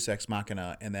of Deus Ex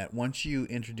Machina, and that once you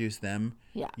introduce them,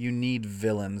 you need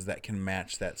villains that can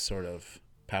match that sort of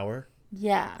power.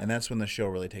 Yeah. And that's when the show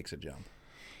really takes a jump.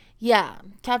 Yeah.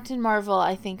 Captain Marvel,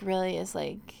 I think, really is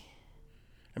like...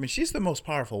 I mean, she's the most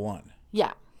powerful one.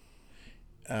 Yeah.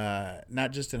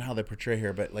 Not just in how they portray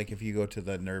her, but like if you go to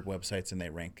the nerd websites and they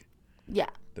rank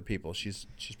the people, she's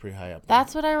pretty high up there.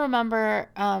 That's what I remember.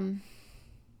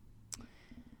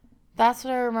 That's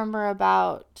what I remember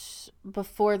about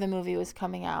before the movie was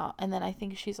coming out. And then I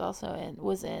think she's also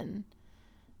was in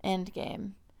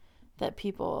Endgame, that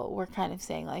people were kind of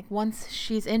saying like once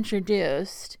she's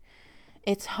introduced,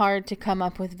 it's hard to come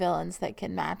up with villains that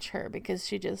can match her, because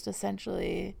she just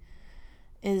essentially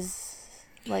is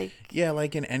like... Yeah,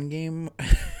 like in Endgame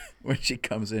when she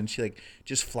comes in, she like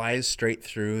just flies straight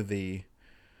through the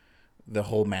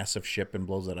whole massive ship and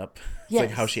blows it up. It's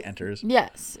like how she enters.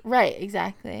 Yes, right,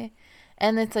 exactly.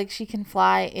 And it's like she can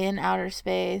fly in outer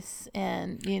space,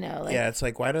 and like... Yeah, it's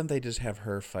like, why don't they just have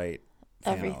her fight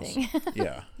Thanos? Everything.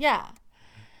 Yeah. Yeah.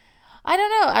 I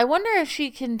don't know. I wonder if she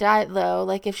can die though.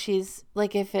 Like if she's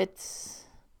like, if it's,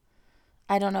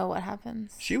 I don't know what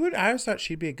happens. She would. I always thought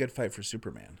she'd be a good fight for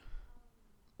Superman.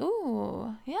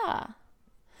 Ooh, yeah.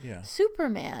 Yeah.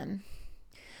 Superman.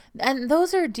 And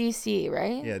those are DC,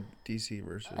 right? Yeah, DC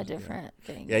versus a different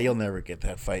thing. Yeah, you'll never get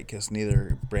that fight because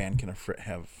neither brand can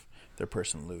have their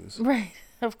person lose. Right.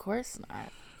 Of course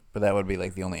not. But that would be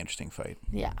like the only interesting fight.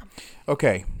 Yeah.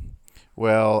 Okay.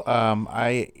 Well,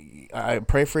 I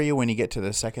pray for you when you get to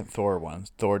the second Thor one,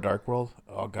 Thor Dark World.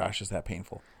 Oh gosh, is that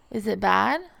painful? Is it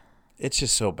bad? It's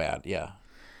just so bad, yeah.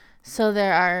 So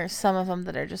there are some of them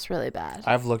that are just really bad.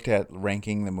 I've looked at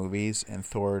ranking the movies, and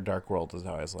Thor Dark World is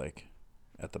always like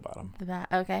at the bottom.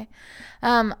 Okay.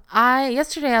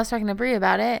 Yesterday I was talking to Bree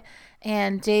about it,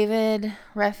 and David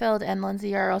Redfield and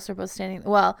Lindsay are also both standing.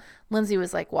 Well, Lindsay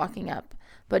was like walking up,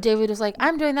 but David was like,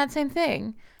 "I'm doing that same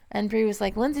thing." And Bree was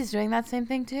like, Lindsay's doing that same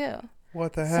thing too.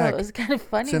 What the heck? So it was kind of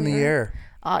funny. It's in the air.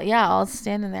 All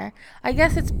standing there. I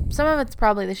guess some of it's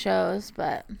probably the shows,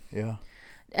 but... Yeah.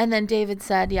 And then David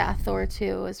said, yeah, Thor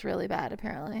 2 was really bad,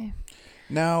 apparently.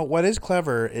 Now, what is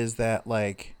clever is that,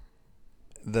 like,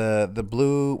 the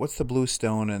blue... What's the blue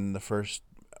stone in the first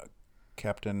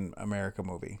Captain America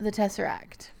movie? The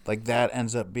Tesseract. Like, that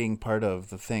ends up being part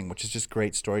of the thing, which is just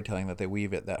great storytelling that they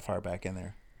weave it that far back in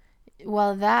there.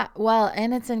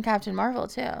 And it's in Captain Marvel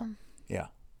too. Yeah.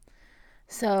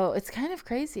 So it's kind of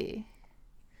crazy.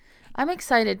 I'm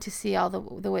excited to see all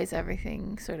the ways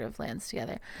everything sort of lands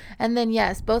together. And then,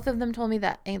 yes, both of them told me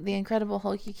that The Incredible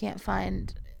Hulk, you can't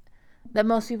find, that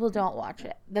most people don't watch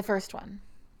it. The first one.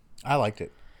 I liked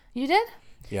it. You did?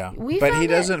 Yeah, We but he found it-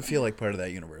 doesn't feel like part of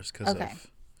that universe because Okay. of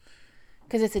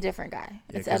Because it's a different guy.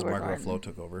 It's Edward Mark Norton. Ruffalo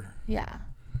took over. Yeah.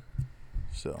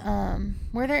 So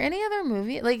Were there any other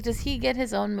movie? Like, does he get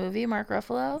his own movie, Mark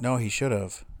Ruffalo? no, he should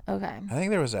have. Okay. I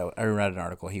think there was I read an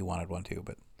article he wanted one too,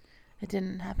 but It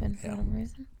didn't happen for Yeah. whatever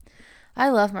reason. I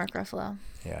love Mark Ruffalo.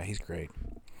 yeah, he's great.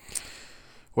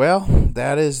 Well,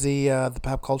 that is the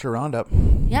pop culture roundup.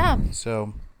 Yeah.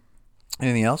 So,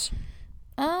 anything else?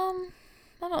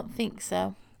 I don't think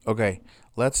so. Okay,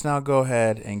 let's now go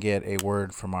ahead and get a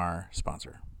word from our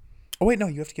sponsor. Oh wait, no,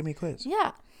 you have to give me a quiz.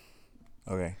 Yeah.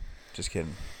 Okay, just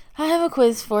kidding. I have a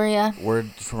quiz for you. Word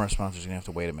from our sponsor is gonna have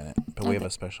to wait a minute, but we have Okay.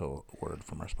 a special word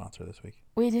from our sponsor this week.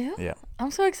 We do? Yeah.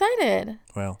 I'm so excited.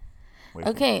 Well. Wait for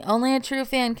it. Okay, only a true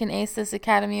fan can ace this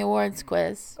Academy Awards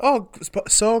quiz. Oh,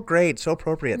 so great, so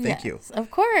appropriate. Thank you. Yes, of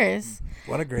course.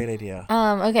 What a great idea.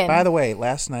 Okay. By the way,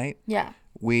 last night Yeah.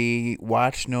 we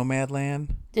watched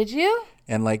Nomadland Did you?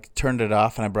 and like turned it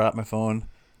off, and I brought up my phone,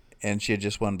 and she had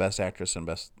just won Best Actress and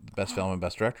Best Film and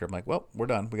Best Director. I'm like, well, we're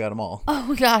done. We got them all. Oh,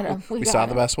 we got him. We saw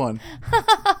the best one.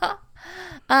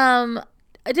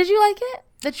 Did you like it?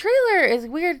 The trailer is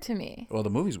weird to me. Well, the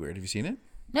movie's weird. Have you seen it?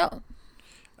 No.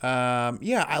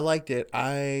 Yeah, I liked it.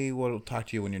 I will talk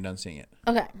to you when you're done seeing it.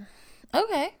 Okay.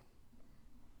 Okay.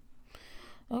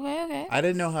 Okay. I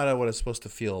didn't know what I was supposed to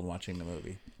feel watching the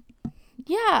movie.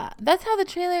 Yeah, that's how the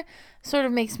trailer sort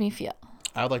of makes me feel.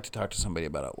 I would like to talk to somebody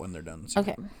about it when they're done. seeing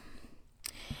it. Okay.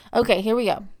 Okay, here we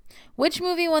go. Which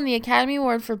movie won the Academy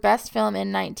Award for Best Film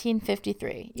in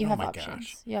 1953? You Oh have my options.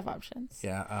 gosh. You have options.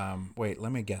 Yeah. Wait.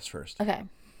 Let me guess first. Okay.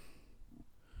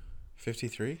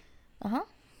 53. Uh-huh.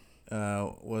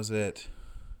 Was it?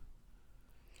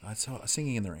 I saw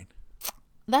Singing in the Rain.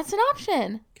 That's an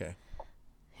option. Okay.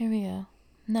 Here we go.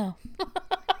 No.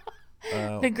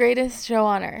 Uh, The Greatest Show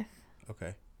on Earth.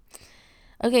 okay.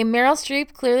 Okay, Meryl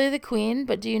Streep, clearly the queen,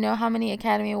 but do you know how many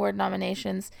Academy Award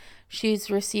nominations she's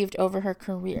received over her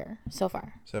career so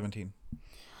far? 17.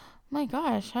 My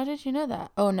gosh, how did you know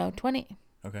that? Oh, no, 20.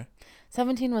 Okay.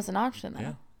 17 was an option, though.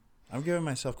 Yeah. I'm giving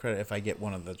myself credit if I get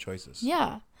one of the choices.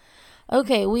 Yeah.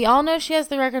 Okay, we all know she has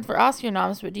the record for Oscar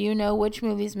noms, but do you know which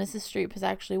movies Mrs. Streep has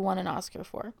actually won an Oscar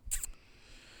for?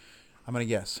 I'm gonna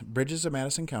guess. Bridges of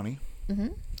Madison County. Mm-hmm.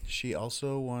 She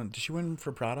also won. Did she win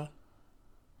for Prada?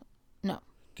 No.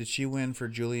 Did she win for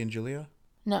Julie and Julia?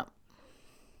 No.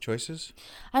 Choices?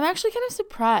 I'm actually kind of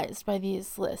surprised by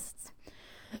these lists.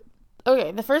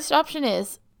 Okay, the first option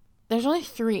is there's only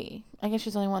 3. I guess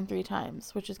she's only won 3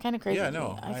 times, which is kind of crazy. Yeah, to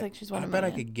no. me. I feel like she's won I a bet I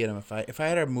million. could get them if I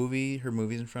had her movies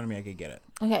in front of me. I could get it.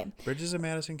 Okay. Bridges of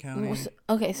Madison County.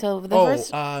 Okay, so the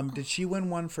first. Did she win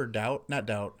one for Doubt? Not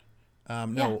Doubt. Yeah,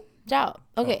 No. doubt.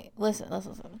 Okay, listen.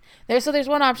 There's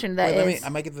one option that Wait, is. I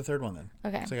might get the third one then.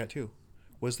 Okay. So I got 2.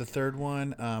 Was the third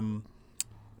one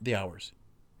The Hours?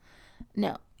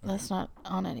 No, that's not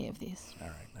on any of these. All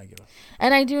right, I give up.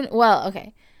 And I do. Well,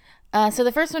 okay. So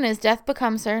the first one is Death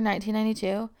Becomes Her,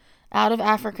 1992. Out of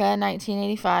Africa,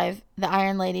 1985. The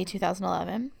Iron Lady,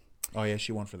 2011. Oh yeah,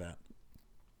 she won for that.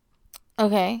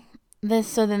 Okay.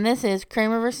 This is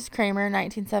Kramer versus Kramer,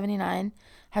 1979.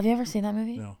 Have you ever seen that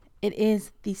movie? No, It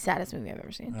is the saddest movie I've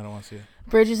ever seen. I don't want to see it.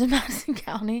 Bridges of Madison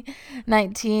County,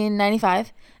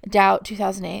 1995. Doubt,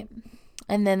 2008.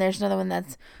 And then there's another one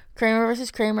that's Kramer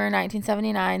versus Kramer,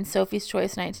 1979. Sophie's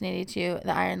Choice, 1982.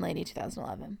 The Iron Lady,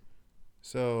 2011.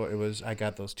 So it was. I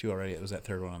got those 2 already. It was that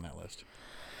third one on that list.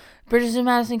 Bridges of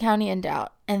Madison County and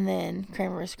Doubt. And then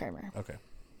Kramer vs. Kramer. Okay.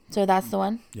 So that's the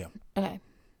one? Yeah. Okay.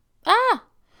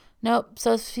 Nope.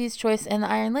 Sophie's Choice and the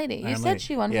Iron Lady. You Iron said Lady.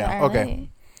 she won for Yeah, the Iron okay.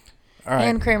 Lady. All right.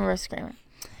 And Kramer vs. Kramer.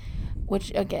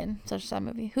 Which, again, such a sad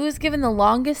movie. Who was given the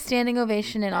longest standing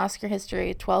ovation in Oscar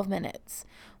history, 12 minutes,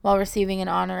 while receiving an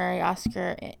honorary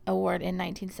Oscar award in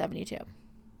 1972?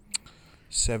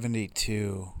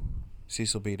 72.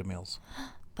 Cecil B. DeMille.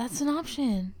 That's an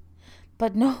option.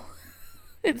 But no,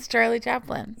 it's Charlie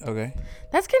Chaplin. Okay.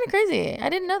 That's kind of crazy. I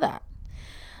didn't know that.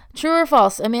 True or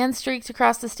false? A man streaked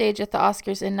across the stage at the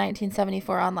Oscars in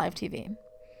 1974 on live TV.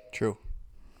 True.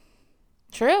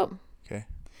 True. Okay.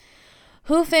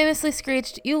 Who famously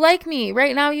screeched, "You like me.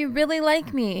 Right now you really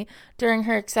like me," during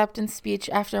her acceptance speech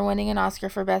after winning an Oscar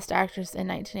for Best Actress in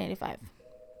 1985?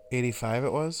 85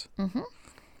 it was? Mm-hmm.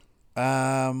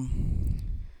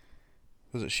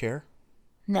 Was it Cher?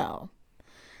 No.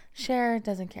 Cher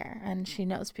doesn't care, and she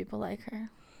knows people like her.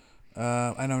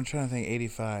 I know, I'm trying to think.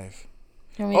 85.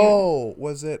 You want me to- Oh,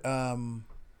 was it I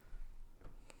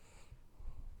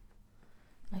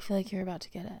feel like you're about to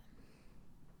get it.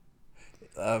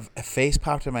 a face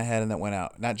popped in my head and that went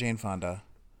out. Not Jane Fonda.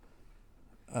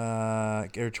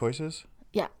 Get her choices?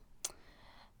 Yeah.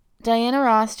 Diana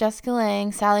Ross, Jessica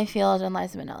Lange, Sally Field, and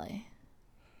Liza Minnelli.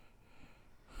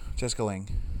 Jessica Lange.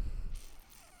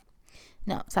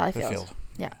 No, Sally Field. Field.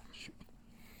 Yeah.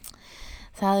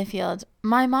 Sally Field.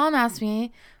 My mom asked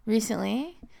me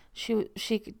recently,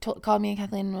 called me and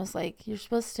Kathleen and was like, you're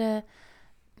supposed to,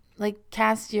 like,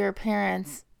 cast your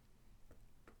parents,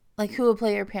 like, who would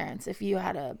play your parents if you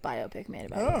had a biopic made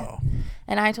about you?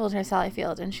 And I told her Sally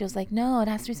Field, and she was like, no, it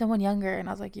has to be someone younger. And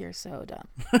I was like, you're so dumb.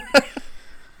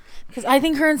 Because I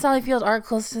think her and Sally Field are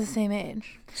close to the same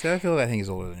age. Sally Field, I think, is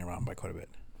older than your mom by quite a bit.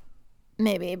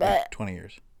 Maybe, but... Like 20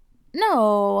 years.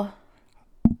 No.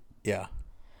 Yeah.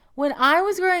 When I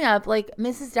was growing up, like,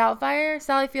 Mrs. Doubtfire,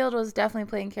 Sally Field was definitely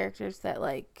playing characters that,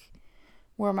 like,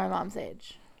 were my mom's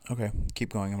age. Okay.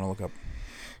 Keep going. I'm going to look up.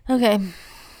 Okay.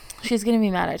 She's going to be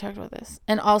mad I talked about this.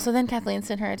 And also then Kathleen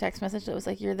sent her a text message that was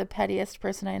like, you're the pettiest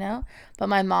person I know. But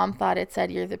my mom thought it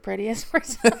said, you're the prettiest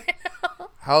person I know.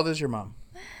 How old is your mom?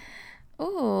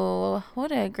 Oh,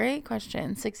 what a great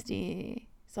question.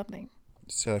 60-something.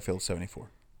 Sally Field,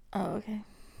 74. Oh, okay.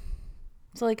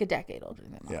 So like a decade older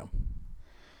than mom. Yeah.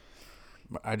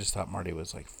 I just thought Marty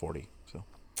was like 40. So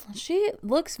she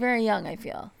looks very young, I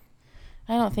feel.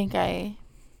 I don't think I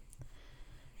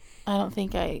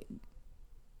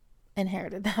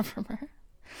inherited that from her.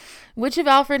 Which of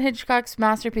Alfred Hitchcock's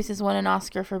masterpieces won an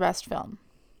Oscar for Best Film?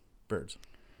 Birds.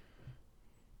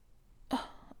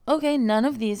 Okay, none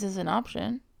of these is an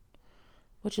option,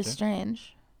 which is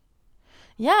strange.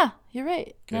 Yeah, you're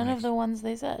right. Okay, none next. of the ones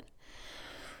they said.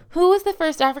 Who was the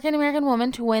first African-American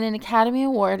woman to win an Academy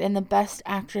Award in the Best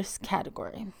Actress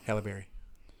category? Halle Berry.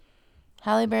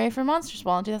 Halle Berry for Monsters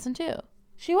Ball in 2002.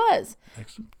 She was.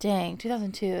 Next. Dang,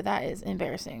 2002. That is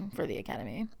embarrassing for the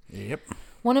Academy. Yep.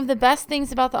 One of the best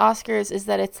things about the Oscars is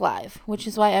that it's live, which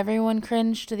is why everyone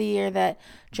cringed the year that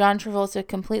John Travolta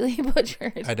completely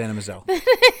butchered. Idina Menzel.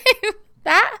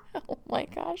 That, oh my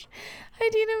gosh,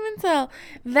 Idina Menzel.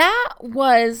 That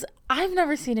was, I've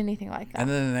never seen anything like that. And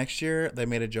then the next year, they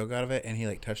made a joke out of it, and he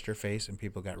like touched her face, and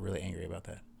people got really angry about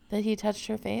that. That he touched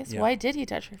her face? Yeah. Why did he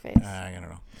touch her face? I don't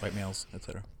know. White males,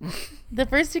 etc. The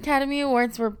first Academy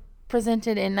Awards were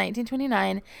presented in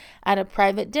 1929 at a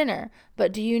private dinner,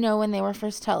 but do you know when they were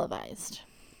first televised?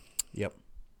 Yep.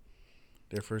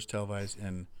 They're first televised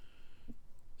in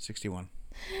 61.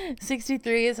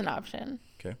 63 is an option.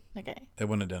 Okay. Okay. They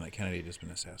wouldn't have done it. Kennedy had just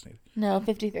been assassinated. No,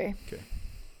 53. Okay.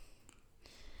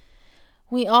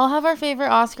 We all have our favorite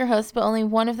Oscar hosts, but only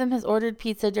one of them has ordered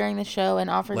pizza during the show and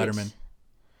offered Letterman. it.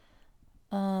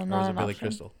 Or Not was an it Billy option.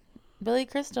 Crystal? Billy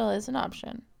Crystal is an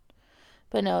option.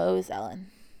 But no, it was Ellen.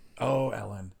 Oh,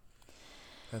 Ellen.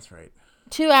 That's right.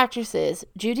 Two actresses,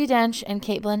 Judi Dench and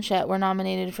Cate Blanchett, were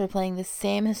nominated for playing the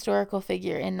same historical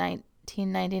figure in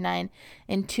 1999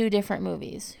 in two different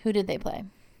movies. Who did they play?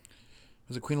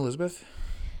 Was it Queen Elizabeth?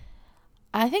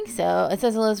 I think so. It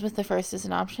says Elizabeth I is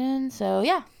an option, so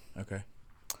yeah. Okay.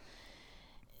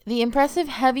 The impressive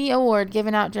heavy award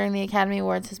given out during the Academy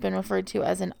Awards has been referred to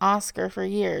as an Oscar for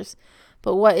years.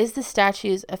 But what is the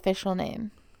statue's official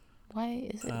name? Why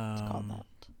is it called that?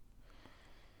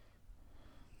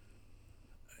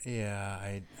 Yeah,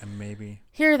 I maybe.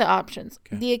 Here are the options.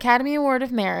 Okay. The Academy Award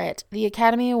of Merit, the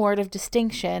Academy Award of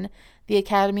Distinction, the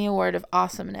Academy Award of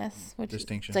Awesomeness. Which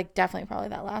Distinction. is like definitely probably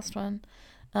that last one.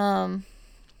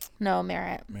 No,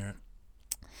 Merit. Merit.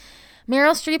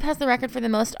 Meryl Streep has the record for the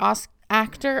most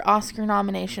actor Oscar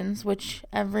nominations, which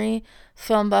every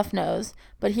film buff knows.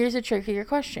 But here's a trickier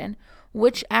question.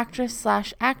 Which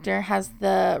actress/actor has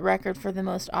the record for the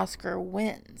most Oscar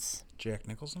wins? Jack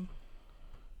Nicholson?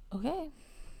 Okay.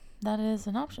 That is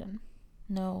an option.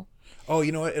 No. Oh,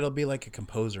 you know what? It'll be like a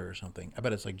composer or something. I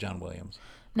bet it's like John Williams.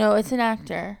 No, it's an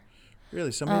actor.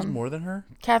 Really? Somebody's more than her?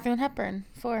 Katharine Hepburn,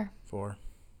 4. 4.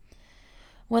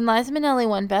 When Liza Minnelli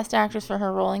won Best Actress for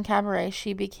her role in Cabaret,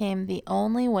 she became the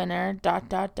only winner, ... Do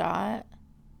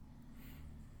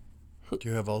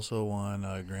you have also won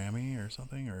a Grammy or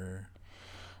something? Or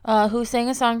who sang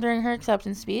a song during her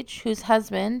acceptance speech, whose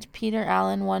husband, Peter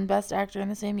Allen, won Best Actor in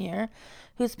the same year,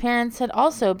 whose parents had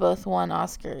also both won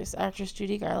Oscars, actress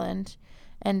Judy Garland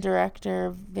and director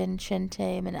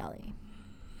Vincente Minnelli.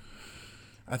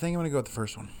 I think I'm going to go with the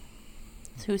first one.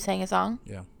 Who sang a song?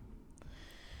 Yeah.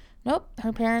 Nope,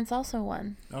 her parents also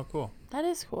won. Oh, cool. That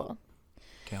is cool.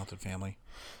 Talented family.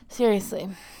 Seriously.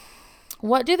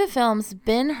 What do the films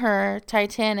Ben-Hur,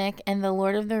 Titanic, and The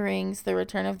Lord of the Rings, The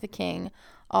Return of the King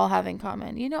all have in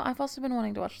common? You know, I've also been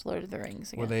wanting to watch The Lord of the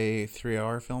Rings again. Were they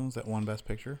 3-hour films that won Best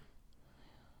Picture?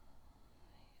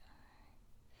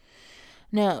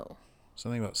 No.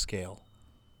 Something about scale.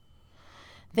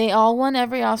 They all won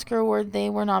every Oscar award they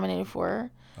were nominated for.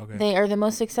 Okay. They are the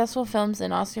most successful films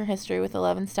in Oscar history with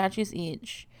 11 statues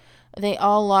each. They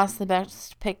all lost the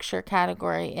Best Picture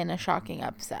category in a shocking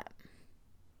upset.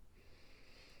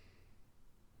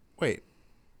 Wait.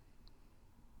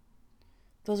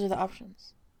 Those are the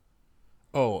options.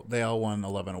 Oh, they all won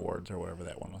 11 awards or whatever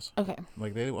that one was. Okay.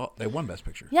 Like they won Best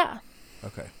Picture. Yeah.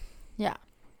 Okay. Yeah.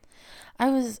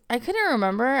 I couldn't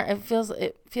remember. It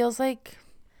feels like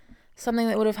something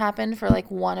that would have happened for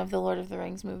like one of the Lord of the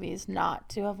Rings movies not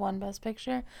to have won Best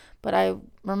Picture, but I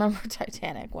remember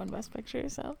Titanic won Best Picture,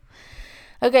 so.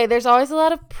 Okay, there's always a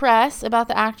lot of press about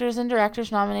the actors and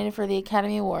directors nominated for the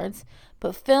Academy Awards,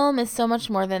 but film is so much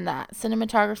more than that.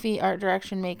 Cinematography, art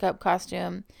direction, makeup,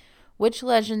 costume. Which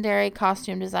legendary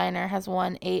costume designer has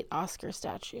won 8 Oscar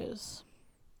statues?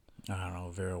 I don't know,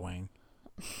 Vera Wang.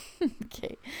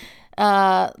 Okay.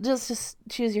 Just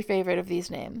choose your favorite of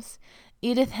these names.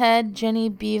 Edith Head,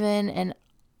 Jenny Beavan, and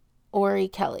Ori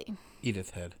Kelly.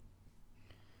 Edith Head.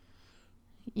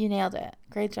 You nailed it.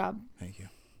 Great job. Thank you.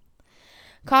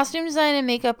 Costume design and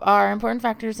makeup are important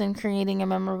factors in creating a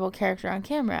memorable character on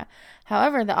camera.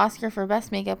 However, the Oscar for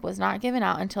Best Makeup was not given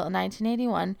out until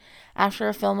 1981 after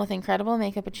a film with incredible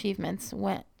makeup achievements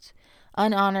went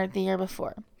unhonored the year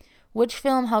before. Which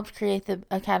film helped create the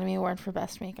Academy Award for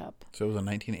Best Makeup? So it was a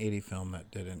 1980 film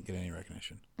that didn't get any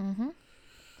recognition. Mm-hmm.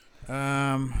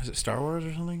 Is it Star Wars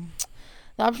or something?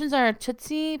 The options are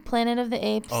Tootsie, Planet of the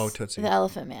Apes, Tootsie. The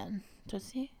Elephant Man.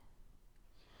 Tootsie?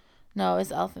 No,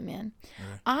 it's Elephant Man.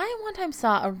 Okay. I one time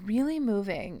saw a really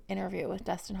moving interview with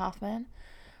Dustin Hoffman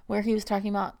where he was talking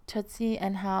about Tootsie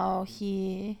and how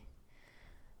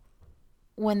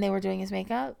when they were doing his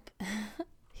makeup,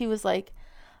 he was like,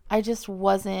 I just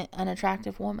wasn't an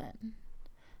attractive woman.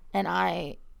 And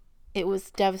it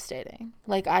was devastating.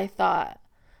 Like, I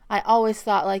always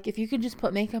thought, like, if you could just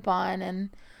put makeup on and,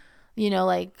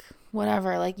 like,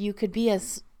 whatever, like, you could be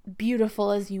as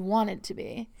beautiful as you wanted to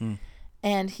be.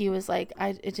 And he was like,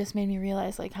 it just made me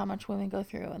realize, like, how much women go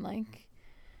through. And, like,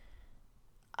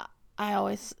 I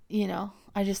always,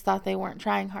 I just thought they weren't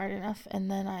trying hard enough. And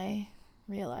then I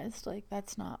realized, like,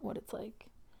 that's not what it's like.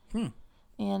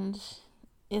 And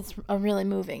it's a really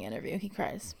moving interview. He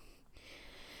cries.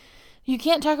 You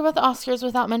can't talk about the Oscars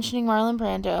without mentioning Marlon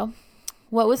Brando.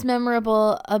 What was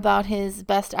memorable about his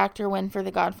Best Actor win for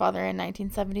The Godfather in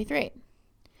 1973?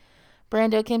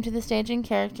 Brando came to the stage in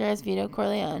character as Vito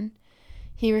Corleone.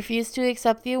 He refused to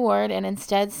accept the award and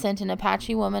instead sent an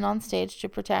Apache woman on stage to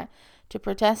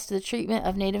protest the treatment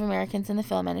of Native Americans in the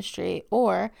film industry,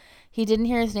 or he didn't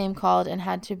hear his name called and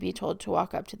had to be told to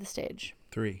walk up to the stage.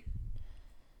 3.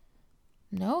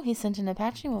 No, he sent an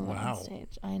Apache woman Wow. on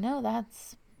stage. I know,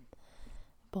 that's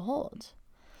bold.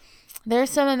 There are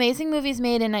some amazing movies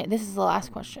made in... This is the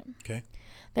last question. Okay.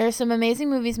 There are some amazing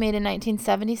movies made in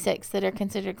 1976 that are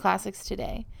considered classics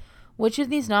today. Which of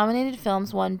these nominated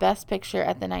films won Best Picture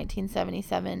at the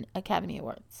 1977 Academy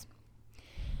Awards?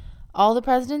 All the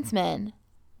President's Men,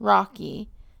 Rocky,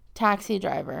 Taxi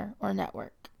Driver, or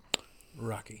Network?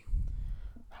 Rocky.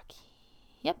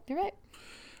 Yep, you're right.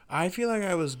 I feel like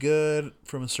I was good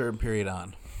from a certain period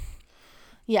on.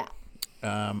 Yeah.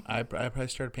 I probably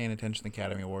started paying attention to the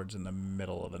Academy Awards in the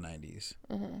middle of the 90s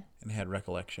and had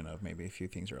recollection of maybe a few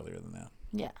things earlier than that.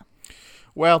 Yeah.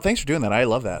 Well, thanks for doing that. I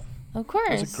love that. Of course.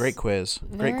 It was a great quiz.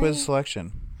 Great quiz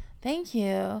selection. Thank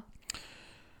you.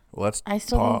 Well, I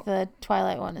still think the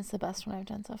Twilight one is the best one I've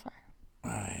done so far.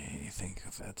 I think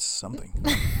that's something.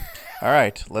 All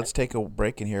right, let's take a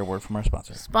break and hear a word from our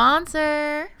sponsor.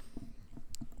 Sponsor.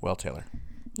 Well, Taylor.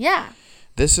 Yeah.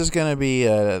 This is going to be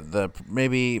the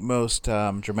maybe most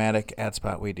dramatic ad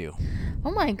spot we do.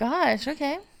 Oh my gosh.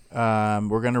 Okay.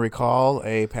 We're going to recall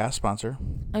a past sponsor.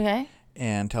 Okay.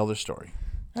 And tell their story.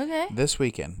 Okay. This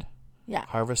weekend, yeah,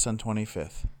 Harvest on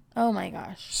 25th. Oh my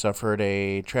gosh. Suffered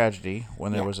a tragedy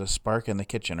when there was a spark in the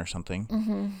kitchen or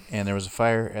something, and there was a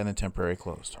fire and then temporarily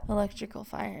closed. Electrical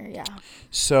fire, yeah.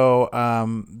 So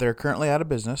they're currently out of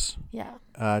business. Yeah.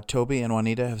 Toby and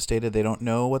Juanita have stated they don't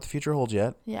know what the future holds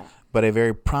yet. Yeah. But a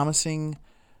very promising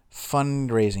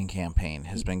fundraising campaign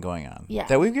has been going on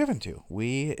that we've given to.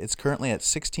 It's currently at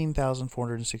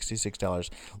 $16,466.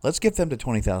 Let's get them to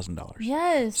 $20,000.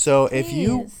 Yes. So please. if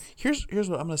you here's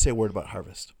what I'm going to say a word about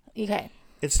Harvest. Okay.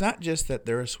 It's not just that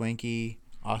they're a swanky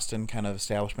Austin kind of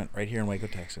establishment right here in Waco,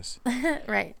 Texas.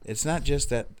 Right. It's not just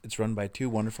that it's run by two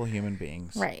wonderful human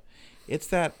beings. Right. It's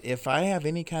that if I have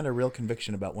any kind of real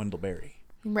conviction about Wendell Berry,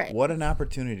 right, what an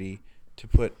opportunity to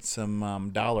put some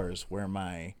dollars where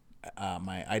my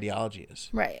ideology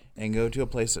is. Right. And go to a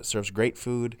place that serves great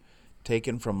food,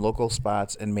 taken from local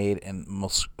spots and made in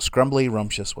most scrumbly,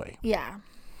 rumptious way. Yeah.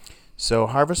 So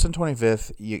Harvest on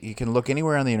 25th, you can look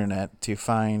anywhere on the internet to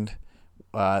find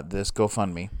this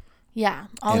GoFundMe. Yeah,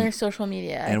 all And- their social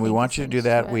media. And we want you to do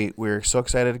that. We're so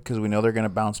excited because we know they're going to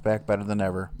bounce back better than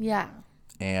ever. Yeah.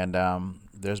 And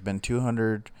there's been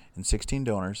 216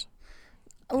 donors.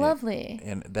 Lovely.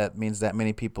 And that means that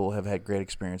many people have had great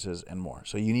experiences and more.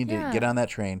 So you need to get on that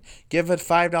train. Give it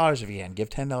 $5 if you can. Give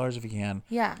 $10 if you can.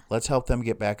 Yeah. Let's help them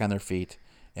get back on their feet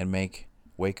and make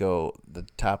Waco the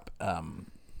top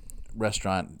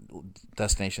restaurant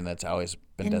destination that's always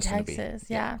been In destined Texas, to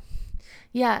be. yeah.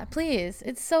 Yeah, please.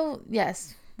 It's so,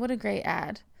 yes, what a great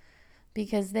ad.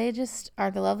 Because they just are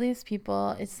the loveliest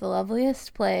people. It's the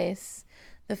loveliest place.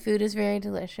 The food is very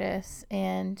delicious.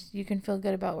 And you can feel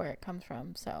good about where it comes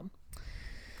from. So,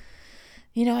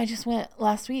 I just went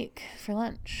last week for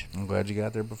lunch. I'm glad you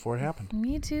got there before it happened.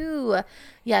 Me too.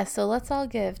 Yeah, so let's all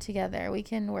give together. We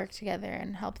can work together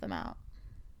and help them out.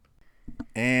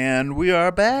 And we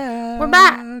are back. We're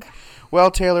back.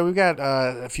 Well, Taylor, we've got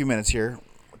a few minutes here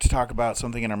to talk about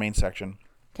something in our main section.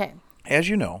 Okay. As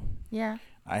you know, Yeah.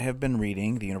 I have been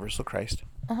reading The Universal Christ,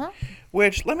 Uh-huh.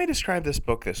 which, let me describe this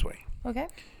book this way. Okay.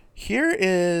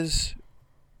 This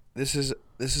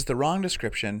is the wrong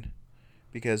description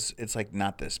because it's like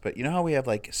not this, but you know how we have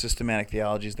like systematic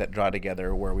theologies that draw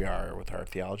together where we are with our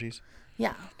theologies?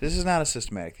 Yeah. This is not a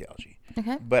systematic theology.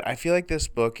 Okay. But I feel like this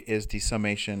book is the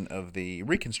summation of the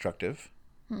reconstructive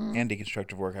and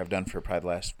deconstructive work I've done for probably the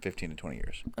last 15 to 20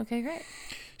 years. Okay, great.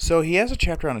 So he has a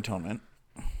chapter on atonement,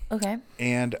 Okay.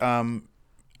 and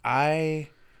I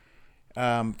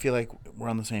feel like we're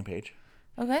on the same page.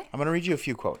 Okay. I'm going to read you a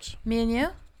few quotes. Me and you?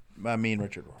 Me and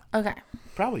Richard were. Okay.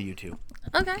 Probably you too.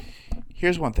 Okay.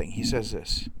 Here's one thing. He says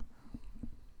this.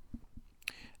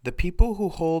 The people who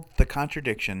hold the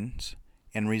contradictions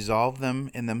and resolve them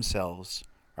in themselves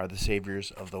are the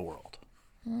saviors of the world.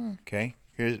 Okay?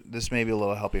 This may be a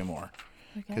little help you more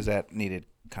because that needed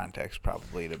context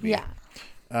probably to be. Yeah.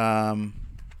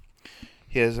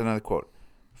 Here's another quote.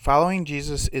 Following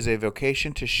Jesus is a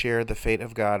vocation to share the fate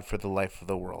of God for the life of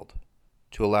the world,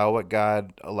 to allow what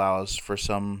God allows for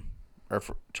some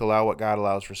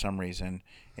reason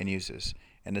and uses,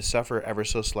 and to suffer ever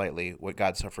so slightly what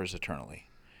God suffers eternally.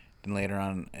 Then later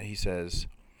on he says,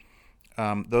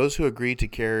 those who agree to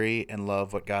carry and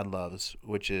love what God loves,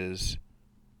 which is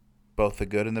both the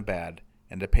good and the bad,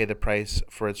 and to pay the price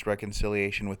for its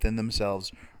reconciliation within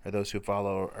themselves, are those who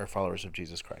are followers of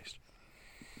Jesus Christ.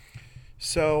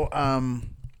 So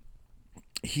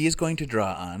he is going to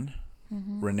draw on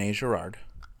Renee Girard,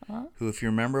 who, if you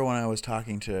remember when I was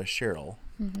talking to Cheryl,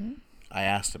 I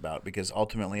asked about, because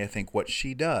ultimately I think what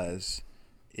she does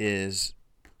is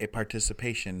a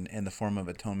participation in the form of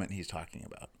atonement he's talking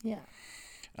about. Yeah.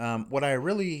 What I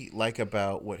really like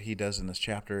about what he does in this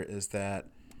chapter is that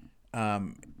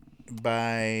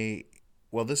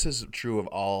this is true of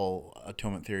all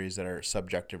atonement theories that are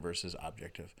subjective versus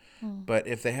objective. But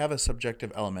if they have a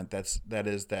subjective element, that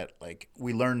is like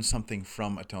we learn something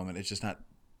from atonement. It's just not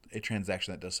a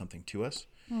transaction that does something to us.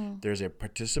 There's a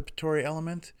participatory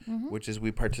element, which is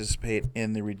we participate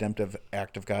in the redemptive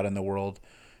act of God in the world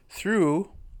through,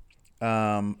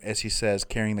 as he says,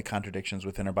 carrying the contradictions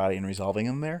within our body and resolving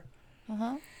them there.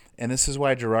 And this is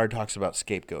why Girard talks about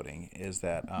scapegoating, is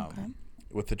that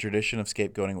with the tradition of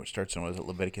scapegoating, which starts in,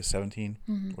 Leviticus 17,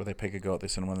 where they pick a goat, they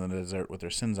send one in the desert with their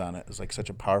sins on it, is like such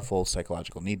a powerful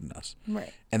psychological need in us.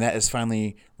 Right. And that is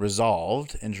finally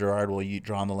resolved, and Girard will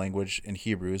draw on the language in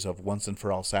Hebrews of once and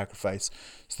for all sacrifice,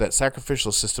 so that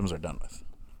sacrificial systems are done with.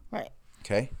 Right.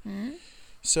 Okay?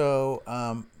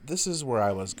 So this is where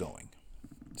I was going.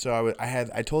 So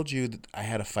I told you that I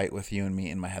had a fight with you and me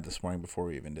in my head this morning before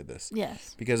we even did this.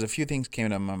 Yes. Because a few things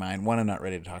came to my mind. One, I'm not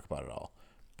ready to talk about at all.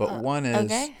 But one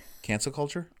is cancel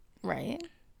culture. Right.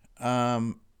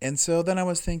 And so then I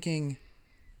was thinking,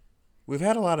 we've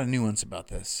had a lot of nuance about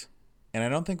this, and I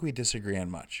don't think we disagree on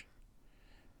much.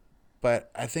 But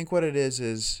I think what it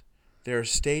is there are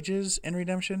stages in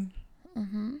redemption.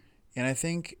 And I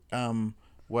think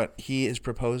what he is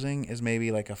proposing is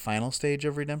maybe like a final stage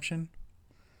of redemption,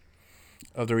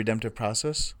 of the redemptive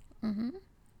process.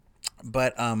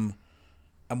 But I'm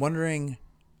wondering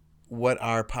what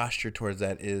our posture towards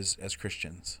that is as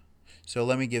Christians. So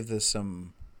let me give this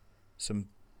some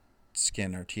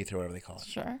skin or teeth or whatever they call it.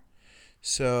 Sure.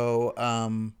 So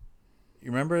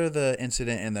you remember the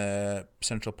incident in the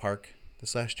Central Park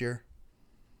this last year?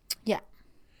 Yeah.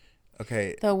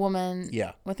 Okay. The woman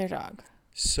Yeah. with her dog.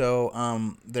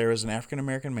 So there was an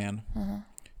African-American man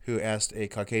who asked a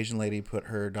Caucasian lady to put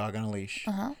her dog on a leash.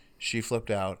 She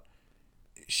flipped out.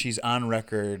 She's on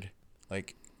record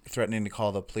like threatening to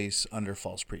call the police under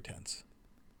false pretense.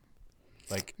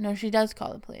 Like, No, she does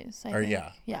call the police. I think.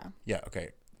 yeah. Yeah. Yeah,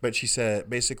 okay. But she said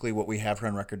basically what we have her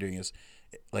on record doing is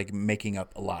like making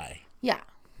up a lie, Yeah.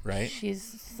 right?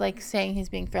 She's like saying he's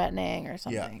being threatening or Yeah.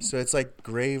 something. So it's like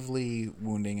gravely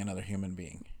wounding another human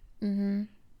being. Mm-hmm.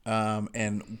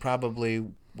 And probably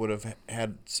would have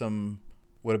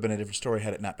been a different story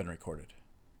had it not been recorded,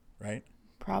 right?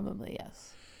 Probably,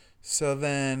 yes. So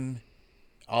then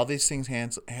all these things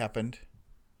happened.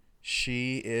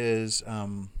 She is,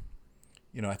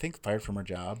 I think fired from her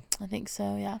job. I think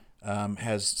so, yeah.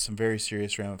 Has some very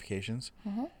serious ramifications.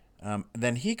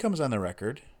 Then he comes on the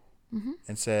record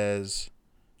and says,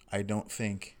 I don't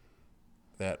think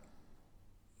that,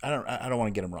 I don't want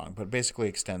to get him wrong, but basically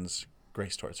extends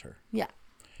grace towards her. Yeah.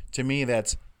 To me,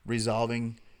 that's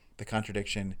resolving the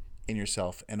contradiction in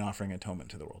yourself and offering atonement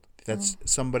to the world. That's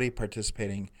somebody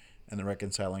participating in the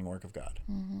reconciling work of God,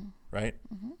 right?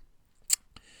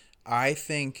 I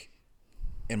think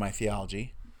in my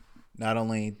theology, not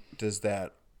only does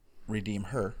that redeem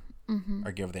her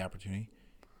or give the opportunity,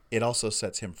 it also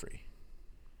sets him free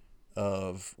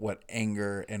of what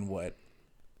anger and what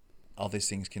all these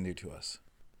things can do to us.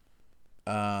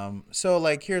 So,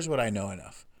 like, here's what I know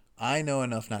enough. I know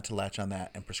enough not to latch on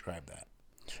that and prescribe that.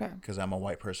 Sure. Because I'm a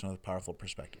white person with a powerful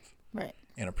perspective. Right.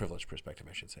 And a privileged perspective,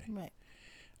 I should say. Right.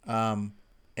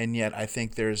 And yet I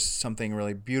think there's something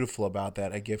really beautiful about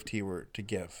that, a gift he were to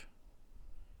give,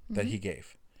 that he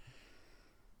gave.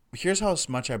 Here's how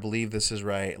much I believe this is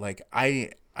right. Like,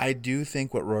 I do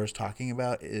think what Roar's talking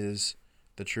about is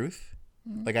the truth.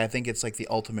 Like, I think it's like the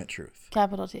ultimate truth.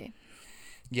 Capital T.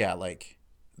 Yeah, like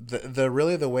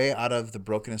the way out of the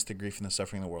brokenness, the grief, and the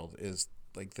suffering of the world is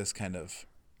like this kind of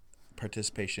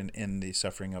participation in the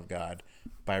suffering of God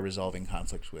by resolving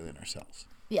conflicts within ourselves.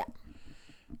 Yeah.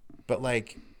 But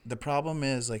like the problem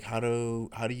is like how do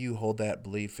you hold that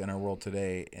belief in our world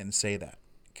today and say that,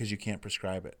 because you can't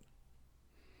prescribe it.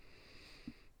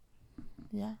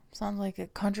 Yeah. Sounds like a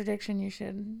contradiction you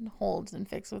should hold and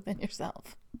fix within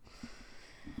yourself.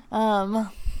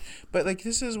 But like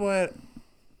this is what,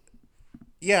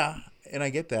 yeah, and I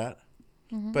get that,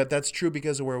 but that's true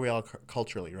because of where we are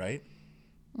culturally, right?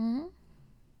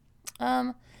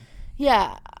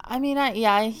 Yeah. I mean,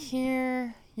 I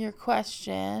hear your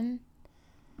question,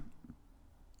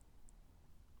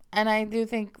 and I do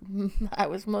think I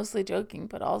was mostly joking,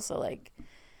 but also like,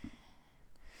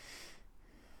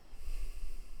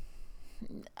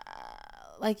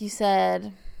 like you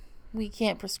said, we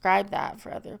can't prescribe that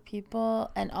for other people.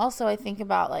 And also I think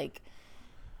about like,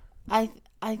 I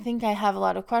think I have a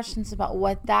lot of questions about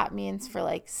what that means for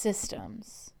like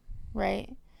systems,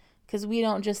 right? Because we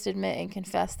don't just admit and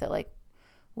confess that like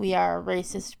we are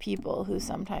racist people who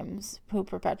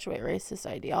perpetuate racist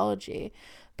ideology,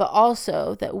 but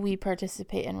also that we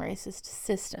participate in racist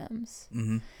systems.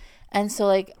 And so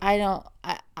like I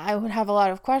would have a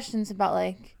lot of questions about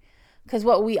like, because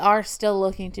what we are still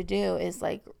looking to do is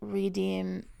like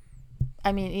redeem,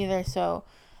 I mean, either so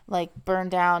like burn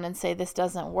down and say this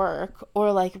doesn't work,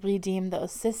 or like redeem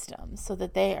those systems so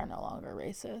that they are no longer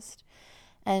racist.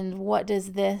 And what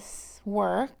does this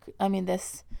work? I mean,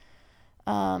 this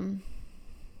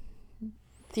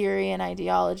theory and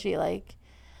ideology, like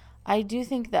I do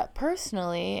think that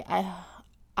personally, I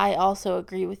also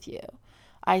agree with you.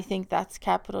 I think that's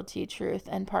capital T truth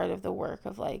and part of the work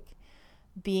of like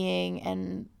being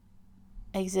and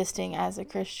existing as a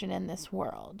Christian in this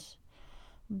world.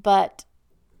 But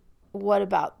what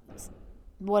about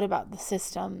the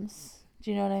systems?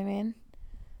 Do you know what I mean?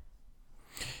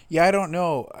 Yeah, I don't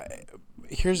know.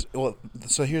 Here's what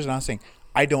I'm saying.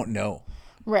 I don't know.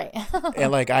 Right.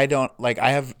 And like I don't like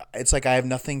I have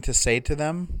nothing to say to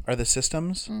them or the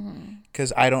systems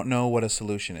because I don't know what a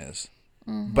solution is.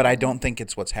 But I don't think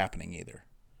it's what's happening either.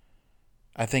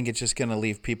 I think it's just going to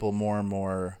leave people more and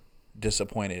more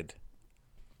disappointed.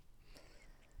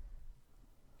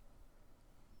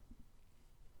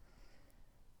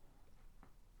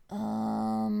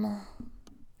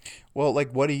 Well,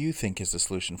 like, what do you think is the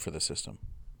solution for the system?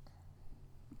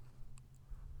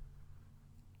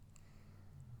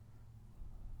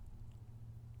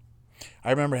 I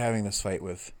remember having this fight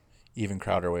with Even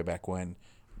Crowder way back when.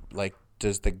 Like,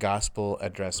 does the gospel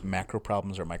address macro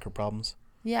problems or micro problems?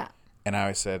 Yeah. And I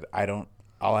always said,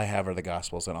 all I have are the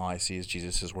gospels, and all I see is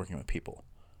Jesus is working with people.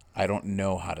 I don't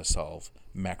know how to solve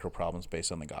macro problems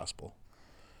based on the gospel.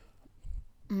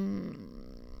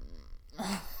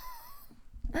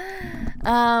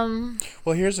 Well,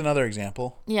 here's another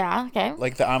example. Yeah, okay.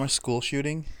 Like the Amish school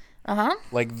shooting. Uh-huh.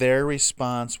 Like their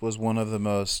response was one of the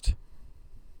most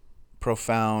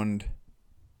profound,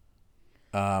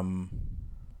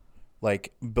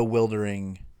 like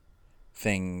bewildering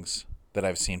things that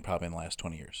I've seen probably in the last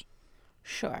 20 years.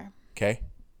 Sure. Okay?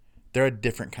 They're a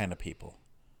different kind of people.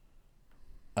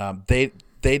 They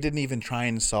didn't even try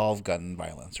and solve gun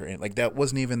violence or anything. Like, that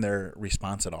wasn't even their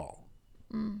response at all.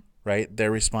 Right?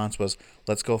 Their response was,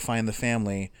 let's go find the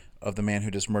family of the man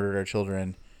who just murdered our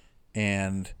children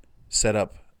and set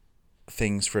up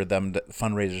things for them,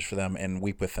 fundraisers for them, and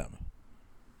weep with them.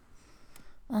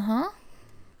 Uh-huh.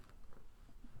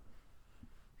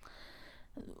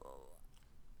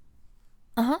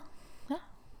 Uh-huh. Yeah.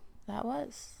 That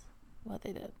was what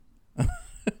they did.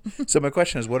 So my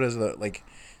question is, what is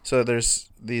so there's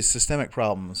these systemic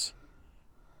problems.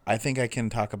 I think I can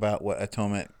talk about what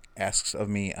Atonement asks of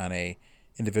me on a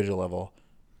individual level.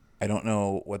 I don't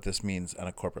know what this means on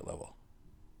a corporate level.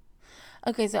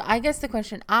 Okay, so I guess the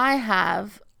question I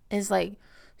have is like,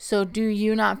 so do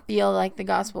you not feel like the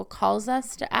gospel calls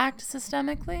us to act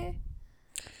systemically?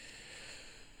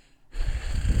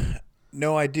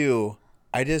 No, I do.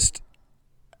 I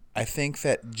think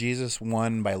that Jesus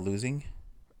won by losing.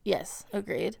 Yes,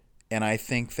 agreed. And I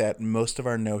think that most of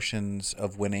our notions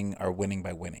of winning are winning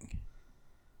by winning.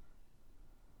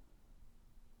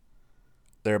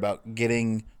 They're about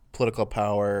getting political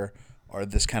power or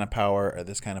this kind of power or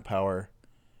this kind of power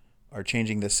or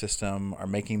changing this system or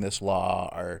making this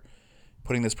law or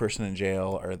putting this person in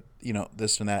jail or,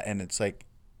 this and that. And it's like,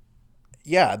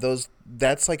 yeah,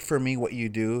 that's like for me what you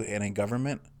do in a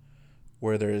government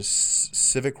where there's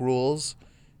civic rules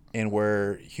and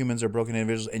where humans are broken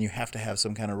individuals and you have to have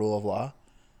some kind of rule of law.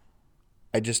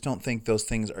 I just don't think those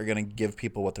things are going to give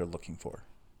people what they're looking for,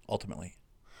 ultimately.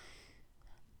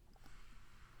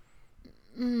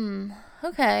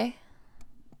 Okay.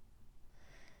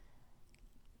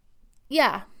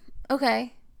 Yeah.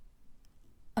 Okay.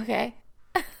 Okay.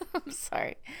 I'm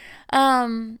sorry.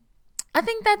 I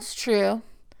think that's true.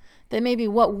 That maybe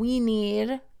what we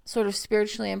need sort of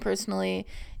spiritually and personally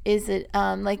is it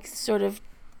like sort of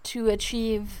to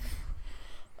achieve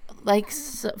like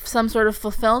some sort of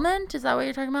fulfillment. Is that what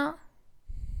you're talking about?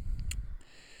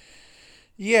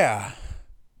 Yeah.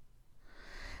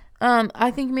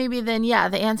 I think maybe then, yeah,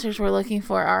 the answers we're looking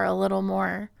for are a little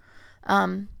more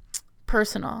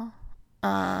personal.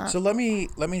 So let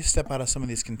me step out of some of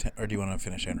these or do you want to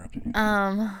finish? I interrupted you.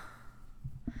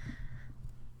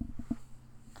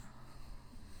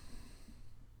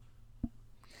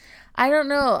 I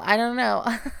don't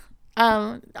know.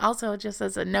 Also, just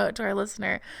as a note to our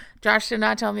listener, Josh did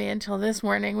not tell me until this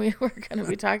morning we were going to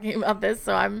be talking about this,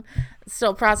 so I'm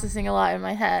still processing a lot in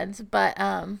my head. But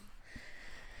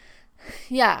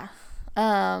yeah,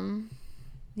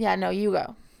 no, you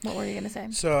go. What were you going to say?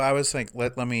 So I was like,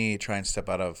 let me try and step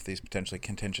out of these potentially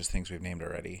contentious things we've named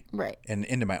already, right? And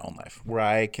into my own life where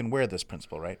I can wear this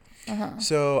principle, right? Uh-huh.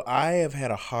 So I have had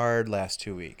a hard last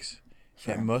 2 weeks.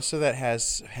 Sure. And most of that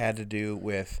has had to do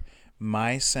with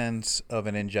my sense of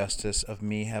an injustice of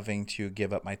me having to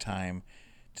give up my time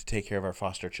to take care of our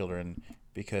foster children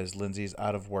because Lindsay's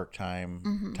out of work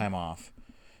time, time off.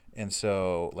 And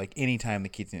so, like, anytime the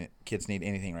kids need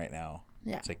anything right now,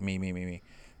 it's like me.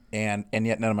 And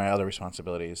yet none of my other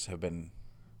responsibilities have been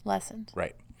lessened.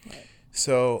 Right.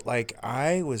 So, like,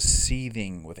 I was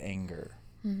seething with anger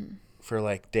for,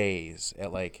 like, days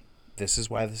at, like, this is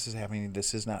why this is happening.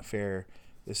 This is not fair.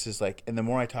 This is like, and the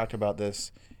more I talked about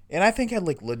this, and I think I had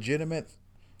like legitimate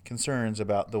concerns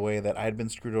about the way that I had been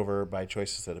screwed over by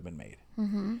choices that have been made.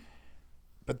 Mm-hmm.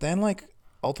 But then, like,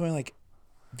 ultimately, like,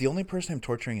 the only person I'm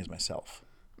torturing is myself.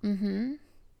 Mm-hmm.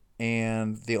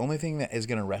 And the only thing that is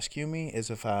going to rescue me is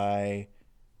if I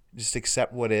just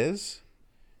accept what is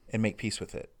and make peace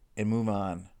with it and move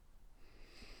on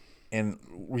and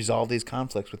resolve these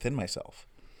conflicts within myself.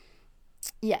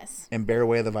 Yes. And bear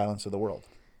away the violence of the world.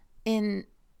 In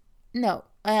that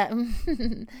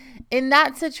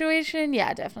situation,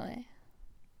 yeah, definitely.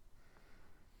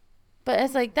 But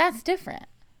it's like, that's different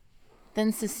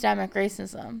than systemic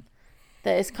racism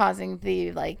that is causing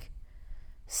the, like,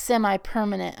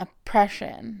 semi-permanent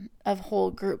oppression of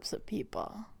whole groups of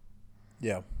people.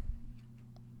 Yeah.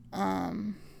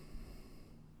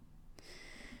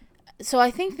 So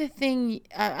I think the thing,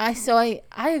 I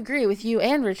agree with you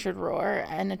and Richard Rohr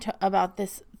about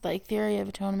this, like, theory of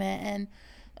atonement and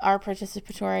our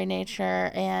participatory nature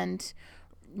and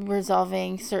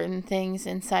resolving certain things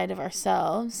inside of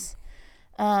ourselves.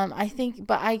 But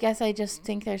I guess I just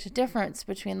think there's a difference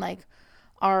between, like,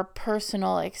 our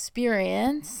personal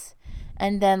experience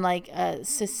and then, like, and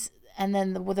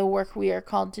then the work we are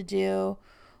called to do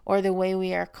or the way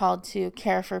we are called to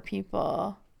care for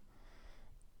people.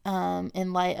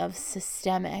 In light of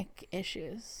systemic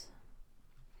issues,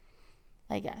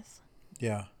 I guess.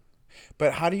 Yeah.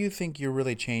 But how do you think you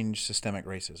really change systemic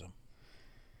racism?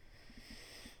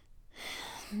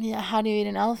 Yeah, how do you eat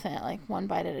an elephant? Like one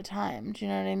bite at a time. Do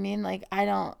you know what I mean? Like I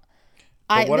don't.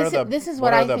 But what This is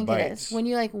what what are I the think it is. bites?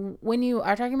 When you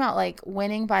are talking about like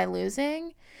winning by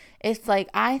losing, it's like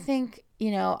I think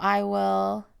I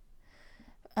will.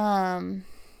 Um,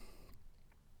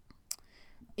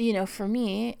 for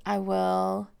me, I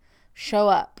will show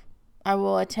up. I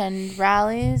will attend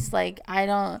rallies. Like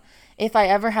if I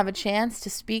ever have a chance to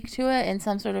speak to it in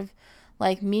some sort of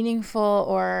like meaningful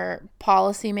or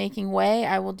policy making way,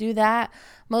 I will do that.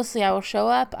 Mostly I will show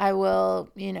up. I will,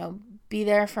 be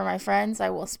there for my friends. I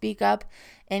will speak up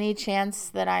any chance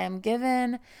that I am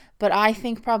given. But I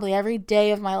think probably every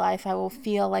day of my life I will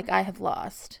feel like I have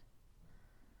lost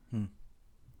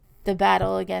the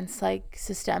battle against like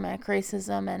systemic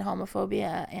racism and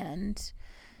homophobia, and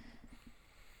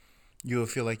You will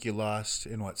feel like you lost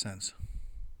in what sense?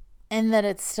 that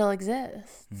it still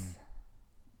exists.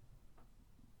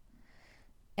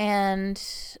 And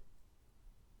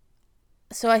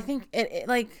so I think it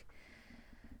like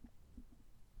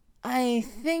I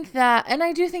think that, and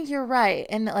I do think you're right,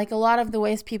 and like a lot of the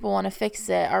ways people want to fix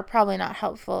it are probably not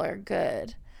helpful or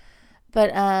good,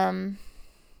 but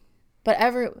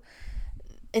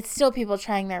it's still people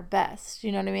trying their best,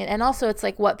 you know what I mean? And also it's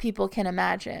like what people can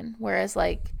imagine, whereas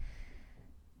like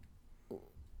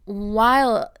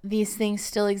while these things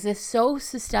still exist so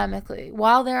systemically,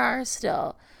 while there are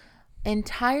still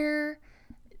entire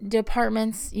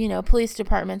departments, police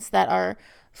departments that are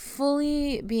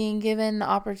fully being given the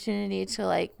opportunity to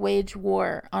like wage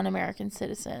war on American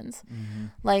citizens.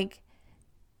 Like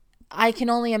I can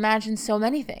only imagine so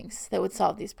many things that would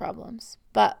solve these problems.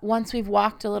 But once we've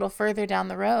walked a little further down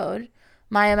the road,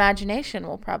 my imagination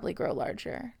will probably grow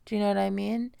larger. Do you know what I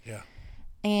mean? Yeah.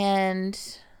 And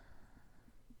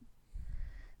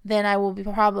then I will be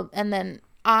and then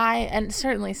I, and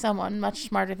certainly someone much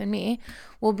smarter than me,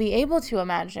 will be able to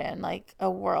imagine like a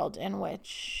world in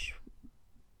which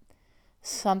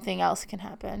something else can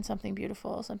happen, something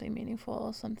beautiful, something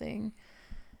meaningful, something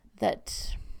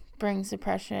that brings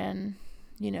oppression,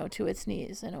 to its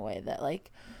knees in a way that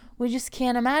like we just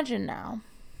can't imagine now.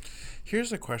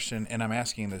 Here's a question, and I'm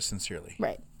asking this sincerely.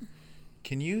 Right.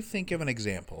 Can you think of an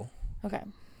example Okay.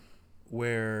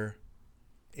 where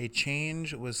a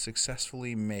change was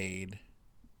successfully made,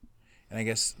 and I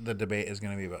guess the debate is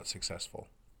going to be about successful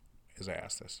as I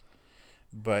ask this,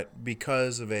 but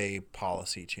because of a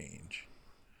policy change?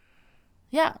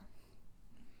 Yeah.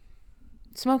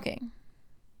 Smoking.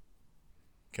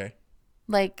 Okay.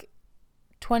 Like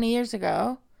 20 years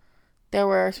ago, there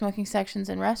were smoking sections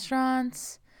in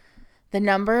restaurants. The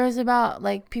numbers about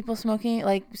like people smoking,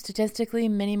 like statistically,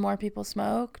 many more people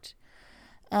smoked.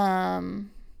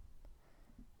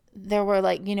 There were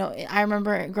like, I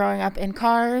remember growing up in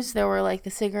cars, there were like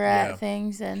the cigarette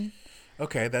things and.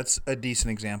 Okay, that's a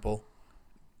decent example.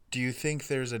 Do you think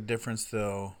there's a difference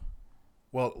though?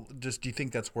 Well, do you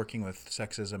think that's working with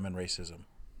sexism and racism?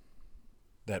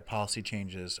 That policy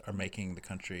changes are making the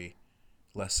country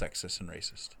less sexist and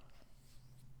racist?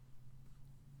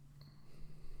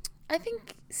 I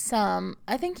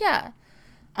think yeah.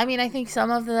 I mean, I think some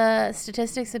of the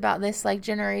statistics about this like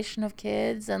generation of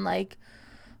kids and like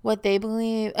what they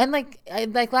believe, and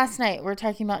like last night we're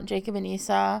talking about Jacob and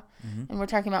Esau, and we're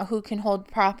talking about who can hold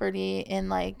property in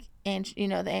like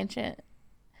the ancient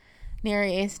Near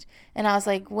East, and I was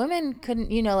like, women couldn't,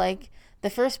 like the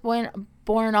firstborn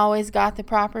always got the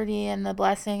property and the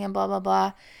blessing and blah blah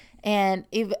blah, and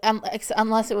even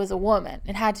unless it was a woman,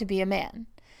 it had to be a man.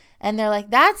 And they're like,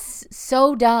 that's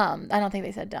so dumb. I don't think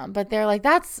they said dumb, but they're like,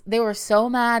 they were so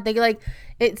mad. They like,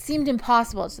 it seemed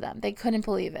impossible to them. They couldn't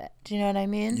believe it. Do you know what I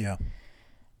mean? Yeah.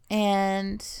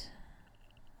 And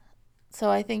so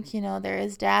I think, there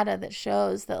is data that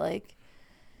shows that like.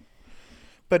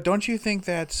 But don't you think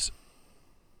that's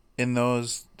in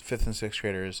those 5th and 6th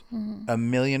graders, a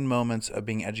million moments of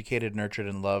being educated, nurtured,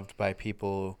 and loved by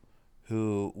people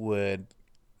who would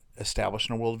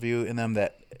establish a worldview in them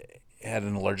that had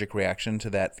an allergic reaction to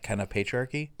that kind of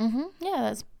patriarchy? Mm-hmm. Yeah,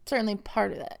 that's certainly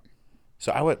part of it.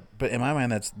 So but in my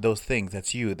mind, that's those things.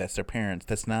 That's you. That's their parents.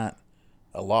 That's not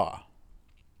a law.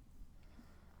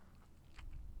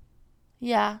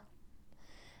 Yeah.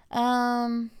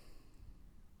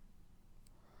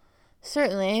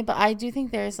 Certainly, but I do think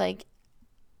there's like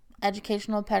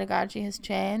educational pedagogy has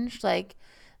changed, like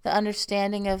the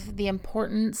understanding of the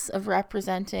importance of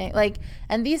representing, like,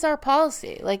 and these are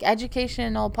policy, like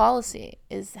educational policy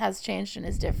has changed and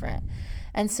is different.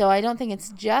 And so I don't think it's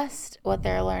just what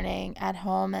they're learning at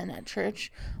home and at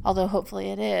church, although hopefully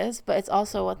it is, but it's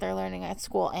also what they're learning at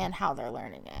school and how they're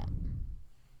learning it.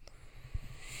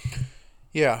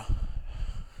 Yeah.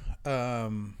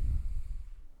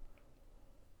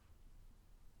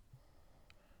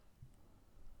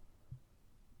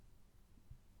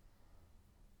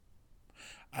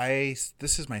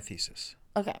 This is my thesis.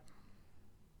 Okay.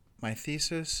 My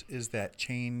thesis is that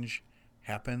change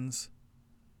happens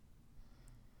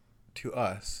to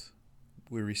us.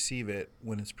 We receive it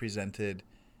when it's presented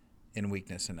in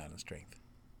weakness and not in strength.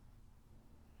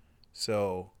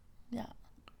 So, Yeah.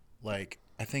 like,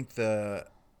 I think the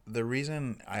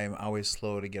reason I'm always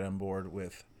slow to get on board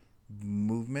with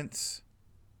movements,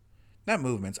 not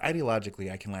movements,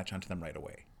 ideologically I can latch onto them right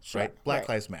away, Sure, right? Black right.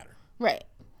 Lives Matter. Right.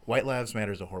 White Lives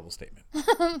Matter is a horrible statement,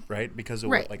 right? Because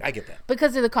of Right. like, I get that.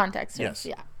 Because of the context. Yes.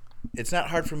 Yeah. It's not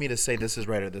hard for me to say this is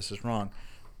right or this is wrong,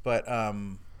 but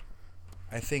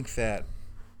I think that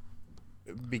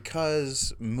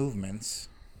because movements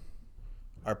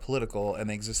are political and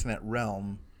they exist in that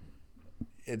realm,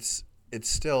 it's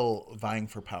still vying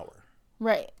for power.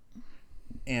 Right.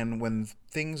 And when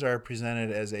things are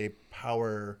presented as a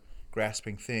power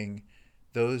grasping thing,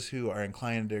 those who are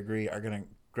inclined to agree are going to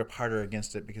grip harder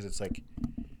against it because it's like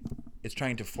it's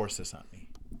trying to force this on me,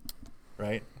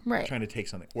 right? Right. Trying to take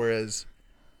something. Whereas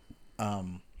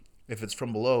if it's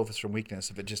from below, if it's from weakness,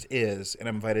 if it just is, and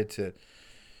I'm invited to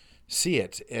see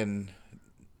it and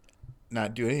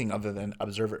not do anything other than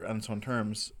observe it on its own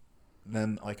terms,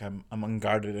 then like I'm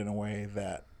unguarded in a way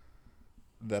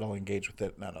that'll engage with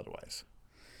it, not otherwise.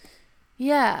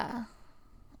 Yeah.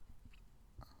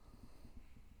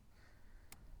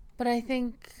 But I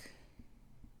think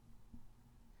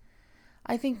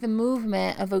the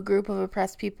movement of a group of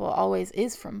oppressed people always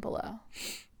is from below.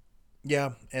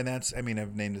 Yeah, and that's, I mean,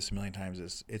 I've named this a million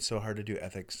times, it's so hard to do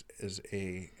ethics as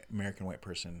a American white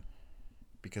person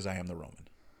because I am the Roman.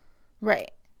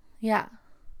 Right. Yeah.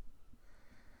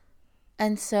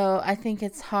 And so I think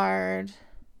it's hard.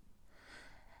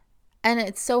 And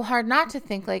it's so hard not to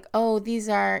think like, oh, these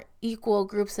are equal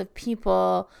groups of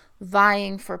people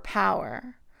vying for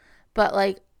power. But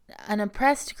like an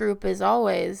oppressed group is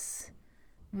always,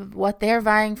 what they're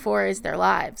vying for is their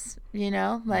lives, you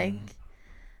know? Like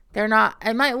they're not,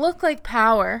 it might look like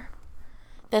power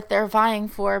that they're vying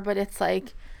for, but it's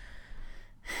like,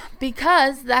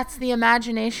 because that's the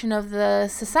imagination of the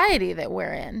society that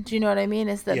we're in. Do you know what I mean?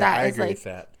 Is that Yeah, I is agree like with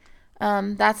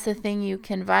that. that's the thing you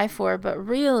can vie for, but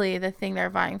really the thing they're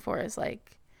vying for is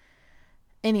like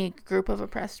any group of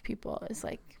oppressed people is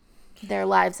like their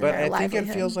lives and But their I livelihood. think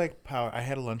it feels like power. I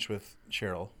had a lunch with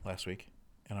Cheryl last week.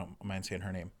 I don't mind saying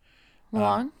her name.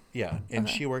 Long? Yeah, and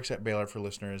Okay. she works at Baylor for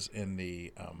listeners in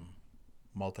the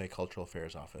multicultural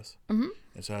affairs office, Mm-hmm.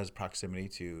 and so has proximity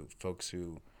to folks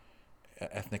who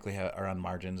ethnically are on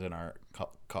margins and are,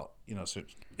 so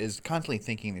is constantly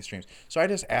thinking these streams. So I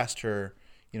just asked her,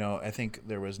 I think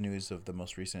there was news of the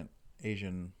most recent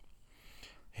Asian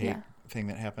hate thing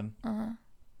that happened,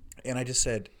 and I just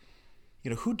said,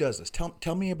 who does this?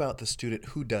 Tell me about the student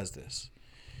who does this.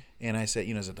 And I said,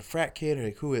 is it the frat kid or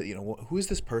like who is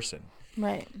this person?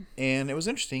 Right. And it was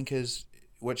interesting because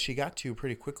what she got to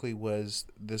pretty quickly was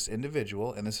this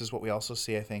individual, and this is what we also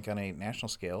see, I think, on a national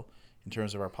scale in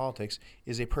terms of our politics,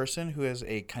 is a person who has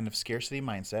a kind of scarcity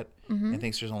mindset and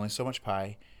thinks there's only so much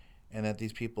pie and that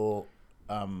these people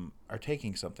are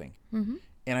taking something. Mm-hmm.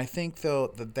 And I think,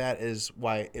 though, that is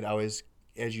why it always,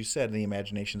 as you said, in the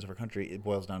imaginations of our country, it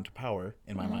boils down to power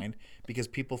in my mind, because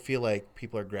people feel like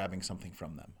people are grabbing something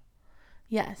from them.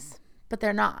 Yes, but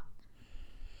they're not.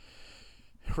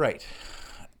 Right.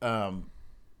 Yeah,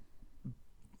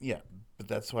 but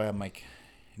that's why I'm like,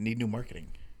 need new marketing,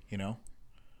 That's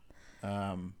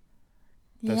Yeah,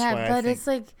 why I but think, it's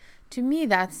like, to me,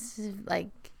 that's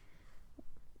like,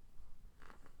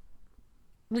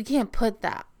 we can't put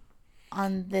that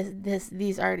on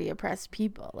these already oppressed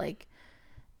people. Like,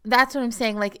 that's what I'm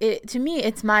saying. Like, to me,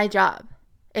 it's my job.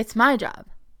 It's my job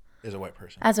as a white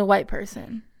person, as a white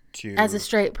person, to as a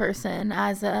straight person,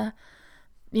 as a,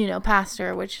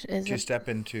 pastor, which is to step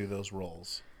into those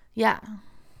roles. Yeah.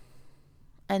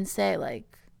 And say,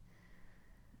 like,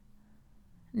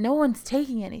 no one's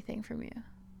taking anything from you.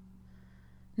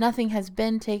 Nothing has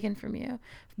been taken from you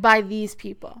by these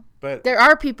people. But There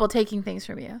are people taking things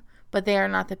from you, but they are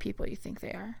not the people you think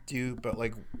they are. but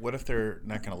like, what if they're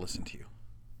not going to listen to you?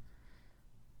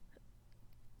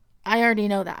 I already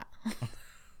know that.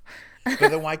 But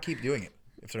then why keep doing it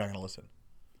if they're not going to listen?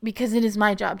 Because it is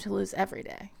my job to lose every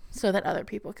day so that other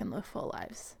people can live full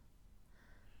lives.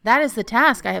 That is the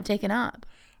task I have taken up.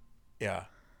 Yeah.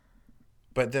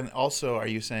 But then also, are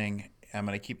you saying, I'm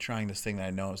going to keep trying this thing that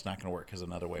I know is not going to work because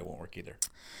another way won't work either?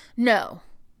 No.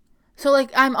 So,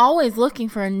 like, I'm always looking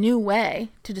for a new way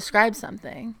to describe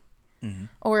something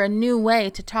or a new way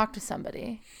to talk to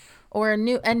somebody or a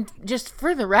new, and just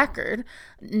for the record,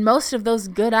 most of those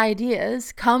good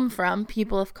ideas come from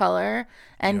people of color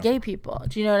and gay people.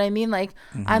 Do you know what I mean? Like,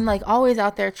 I'm like always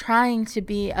out there trying to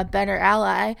be a better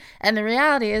ally. And the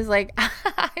reality is like,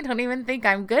 I don't even think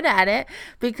I'm good at it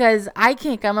because I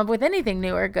can't come up with anything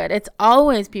new or good. It's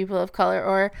always people of color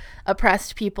or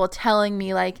oppressed people telling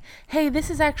me like, hey, this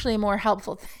is actually a more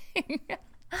helpful thing.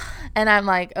 And I'm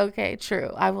like, okay,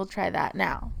 true. I will try that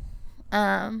now.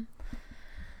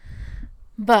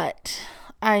 But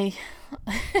I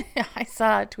I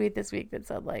saw a tweet this week that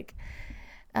said like,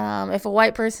 if a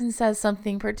white person says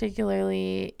something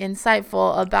particularly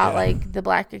insightful about like the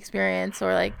Black experience,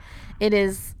 or like it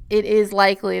is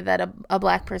likely that a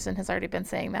Black person has already been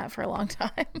saying that for a long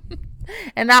time.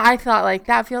 And that, I thought like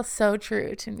that feels so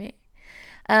true to me.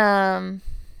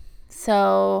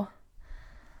 So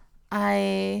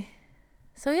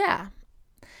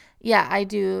yeah, I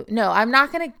do. No, I'm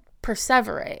not going to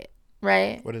perseverate.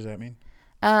 Right. What does that mean?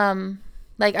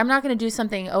 Like I'm not going to do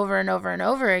something over and over and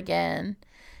over again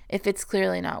if it's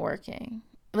clearly not working.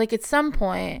 Like at some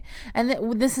point,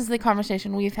 and this is the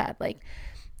conversation we've had, like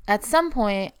at some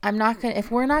point, if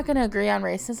we're not going to agree on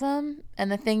racism,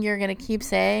 and the thing you're going to keep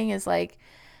saying is like,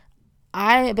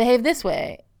 I behave this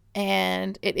way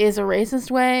and it is a racist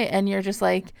way, and you're just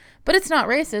like, but it's not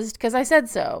racist because I said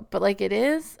so, but like it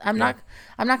is. I'm not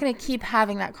going to keep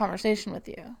having that conversation with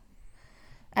you.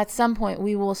 At some point,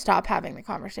 we will stop having the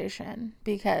conversation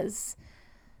because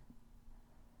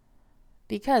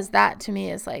that to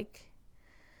me is like,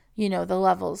 you know,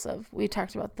 we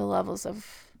talked about the levels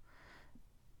of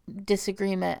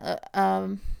disagreement.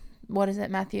 What is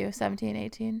it, Matthew 17,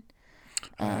 18?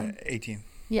 18.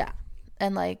 Yeah.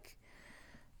 And like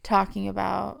talking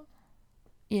about,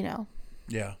 you know.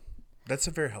 Yeah. That's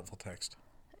a very helpful text.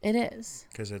 It is.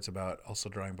 Because it's about also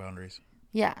drawing boundaries.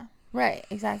 Yeah. Right.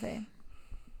 Exactly.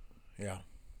 Yeah.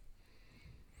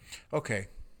 Okay.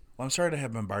 Well, I'm sorry to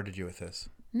have bombarded you with this.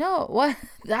 No, what?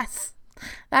 That's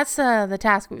the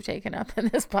task we've taken up in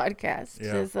this podcast.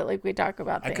 Yeah. Is that like we talk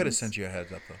about things. I could have sent you a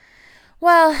heads up though.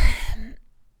 Well,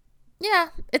 yeah,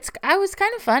 I was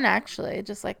kind of fun actually,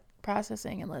 just like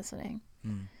processing and listening.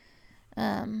 You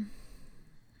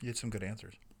had some good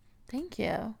answers. Thank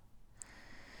you.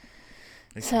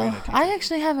 So I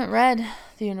actually haven't read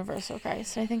The Universal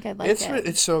Christ. I think I'd like it.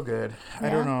 It's so good. Yeah. I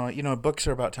don't know. You know, books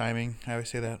are about timing. I always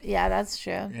say that. Yeah, that's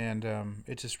true. And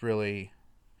it just really...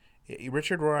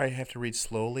 Richard Rohr I have to read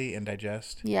slowly and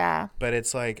digest. Yeah. But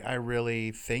it's like I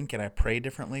really think and I pray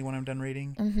differently when I'm done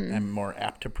reading. Mm-hmm. I'm more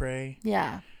apt to pray.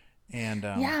 Yeah. And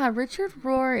Richard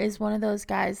Rohr is one of those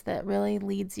guys that really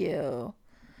leads you.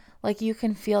 Like you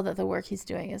can feel that the work he's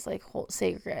doing is like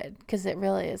sacred, because it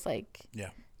really is like...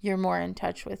 Yeah. You're more in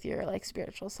touch with your like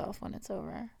spiritual self when it's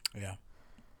over. Yeah.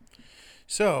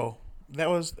 So that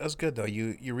was good though.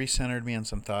 You recentered me on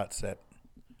some thoughts that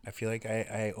I feel like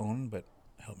I own, but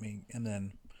helped me. And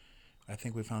then I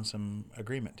think we found some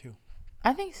agreement too.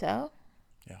 I think so.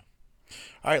 Yeah.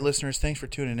 All right, listeners, thanks for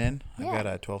tuning in. Yeah. I've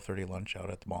got a 12:30 lunch out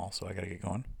at the mall, so I got to get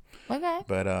going. Okay.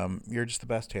 But you're just the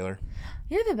best, Taylor.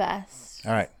 You're the best.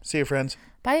 All right. See you, friends.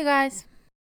 Bye, you guys.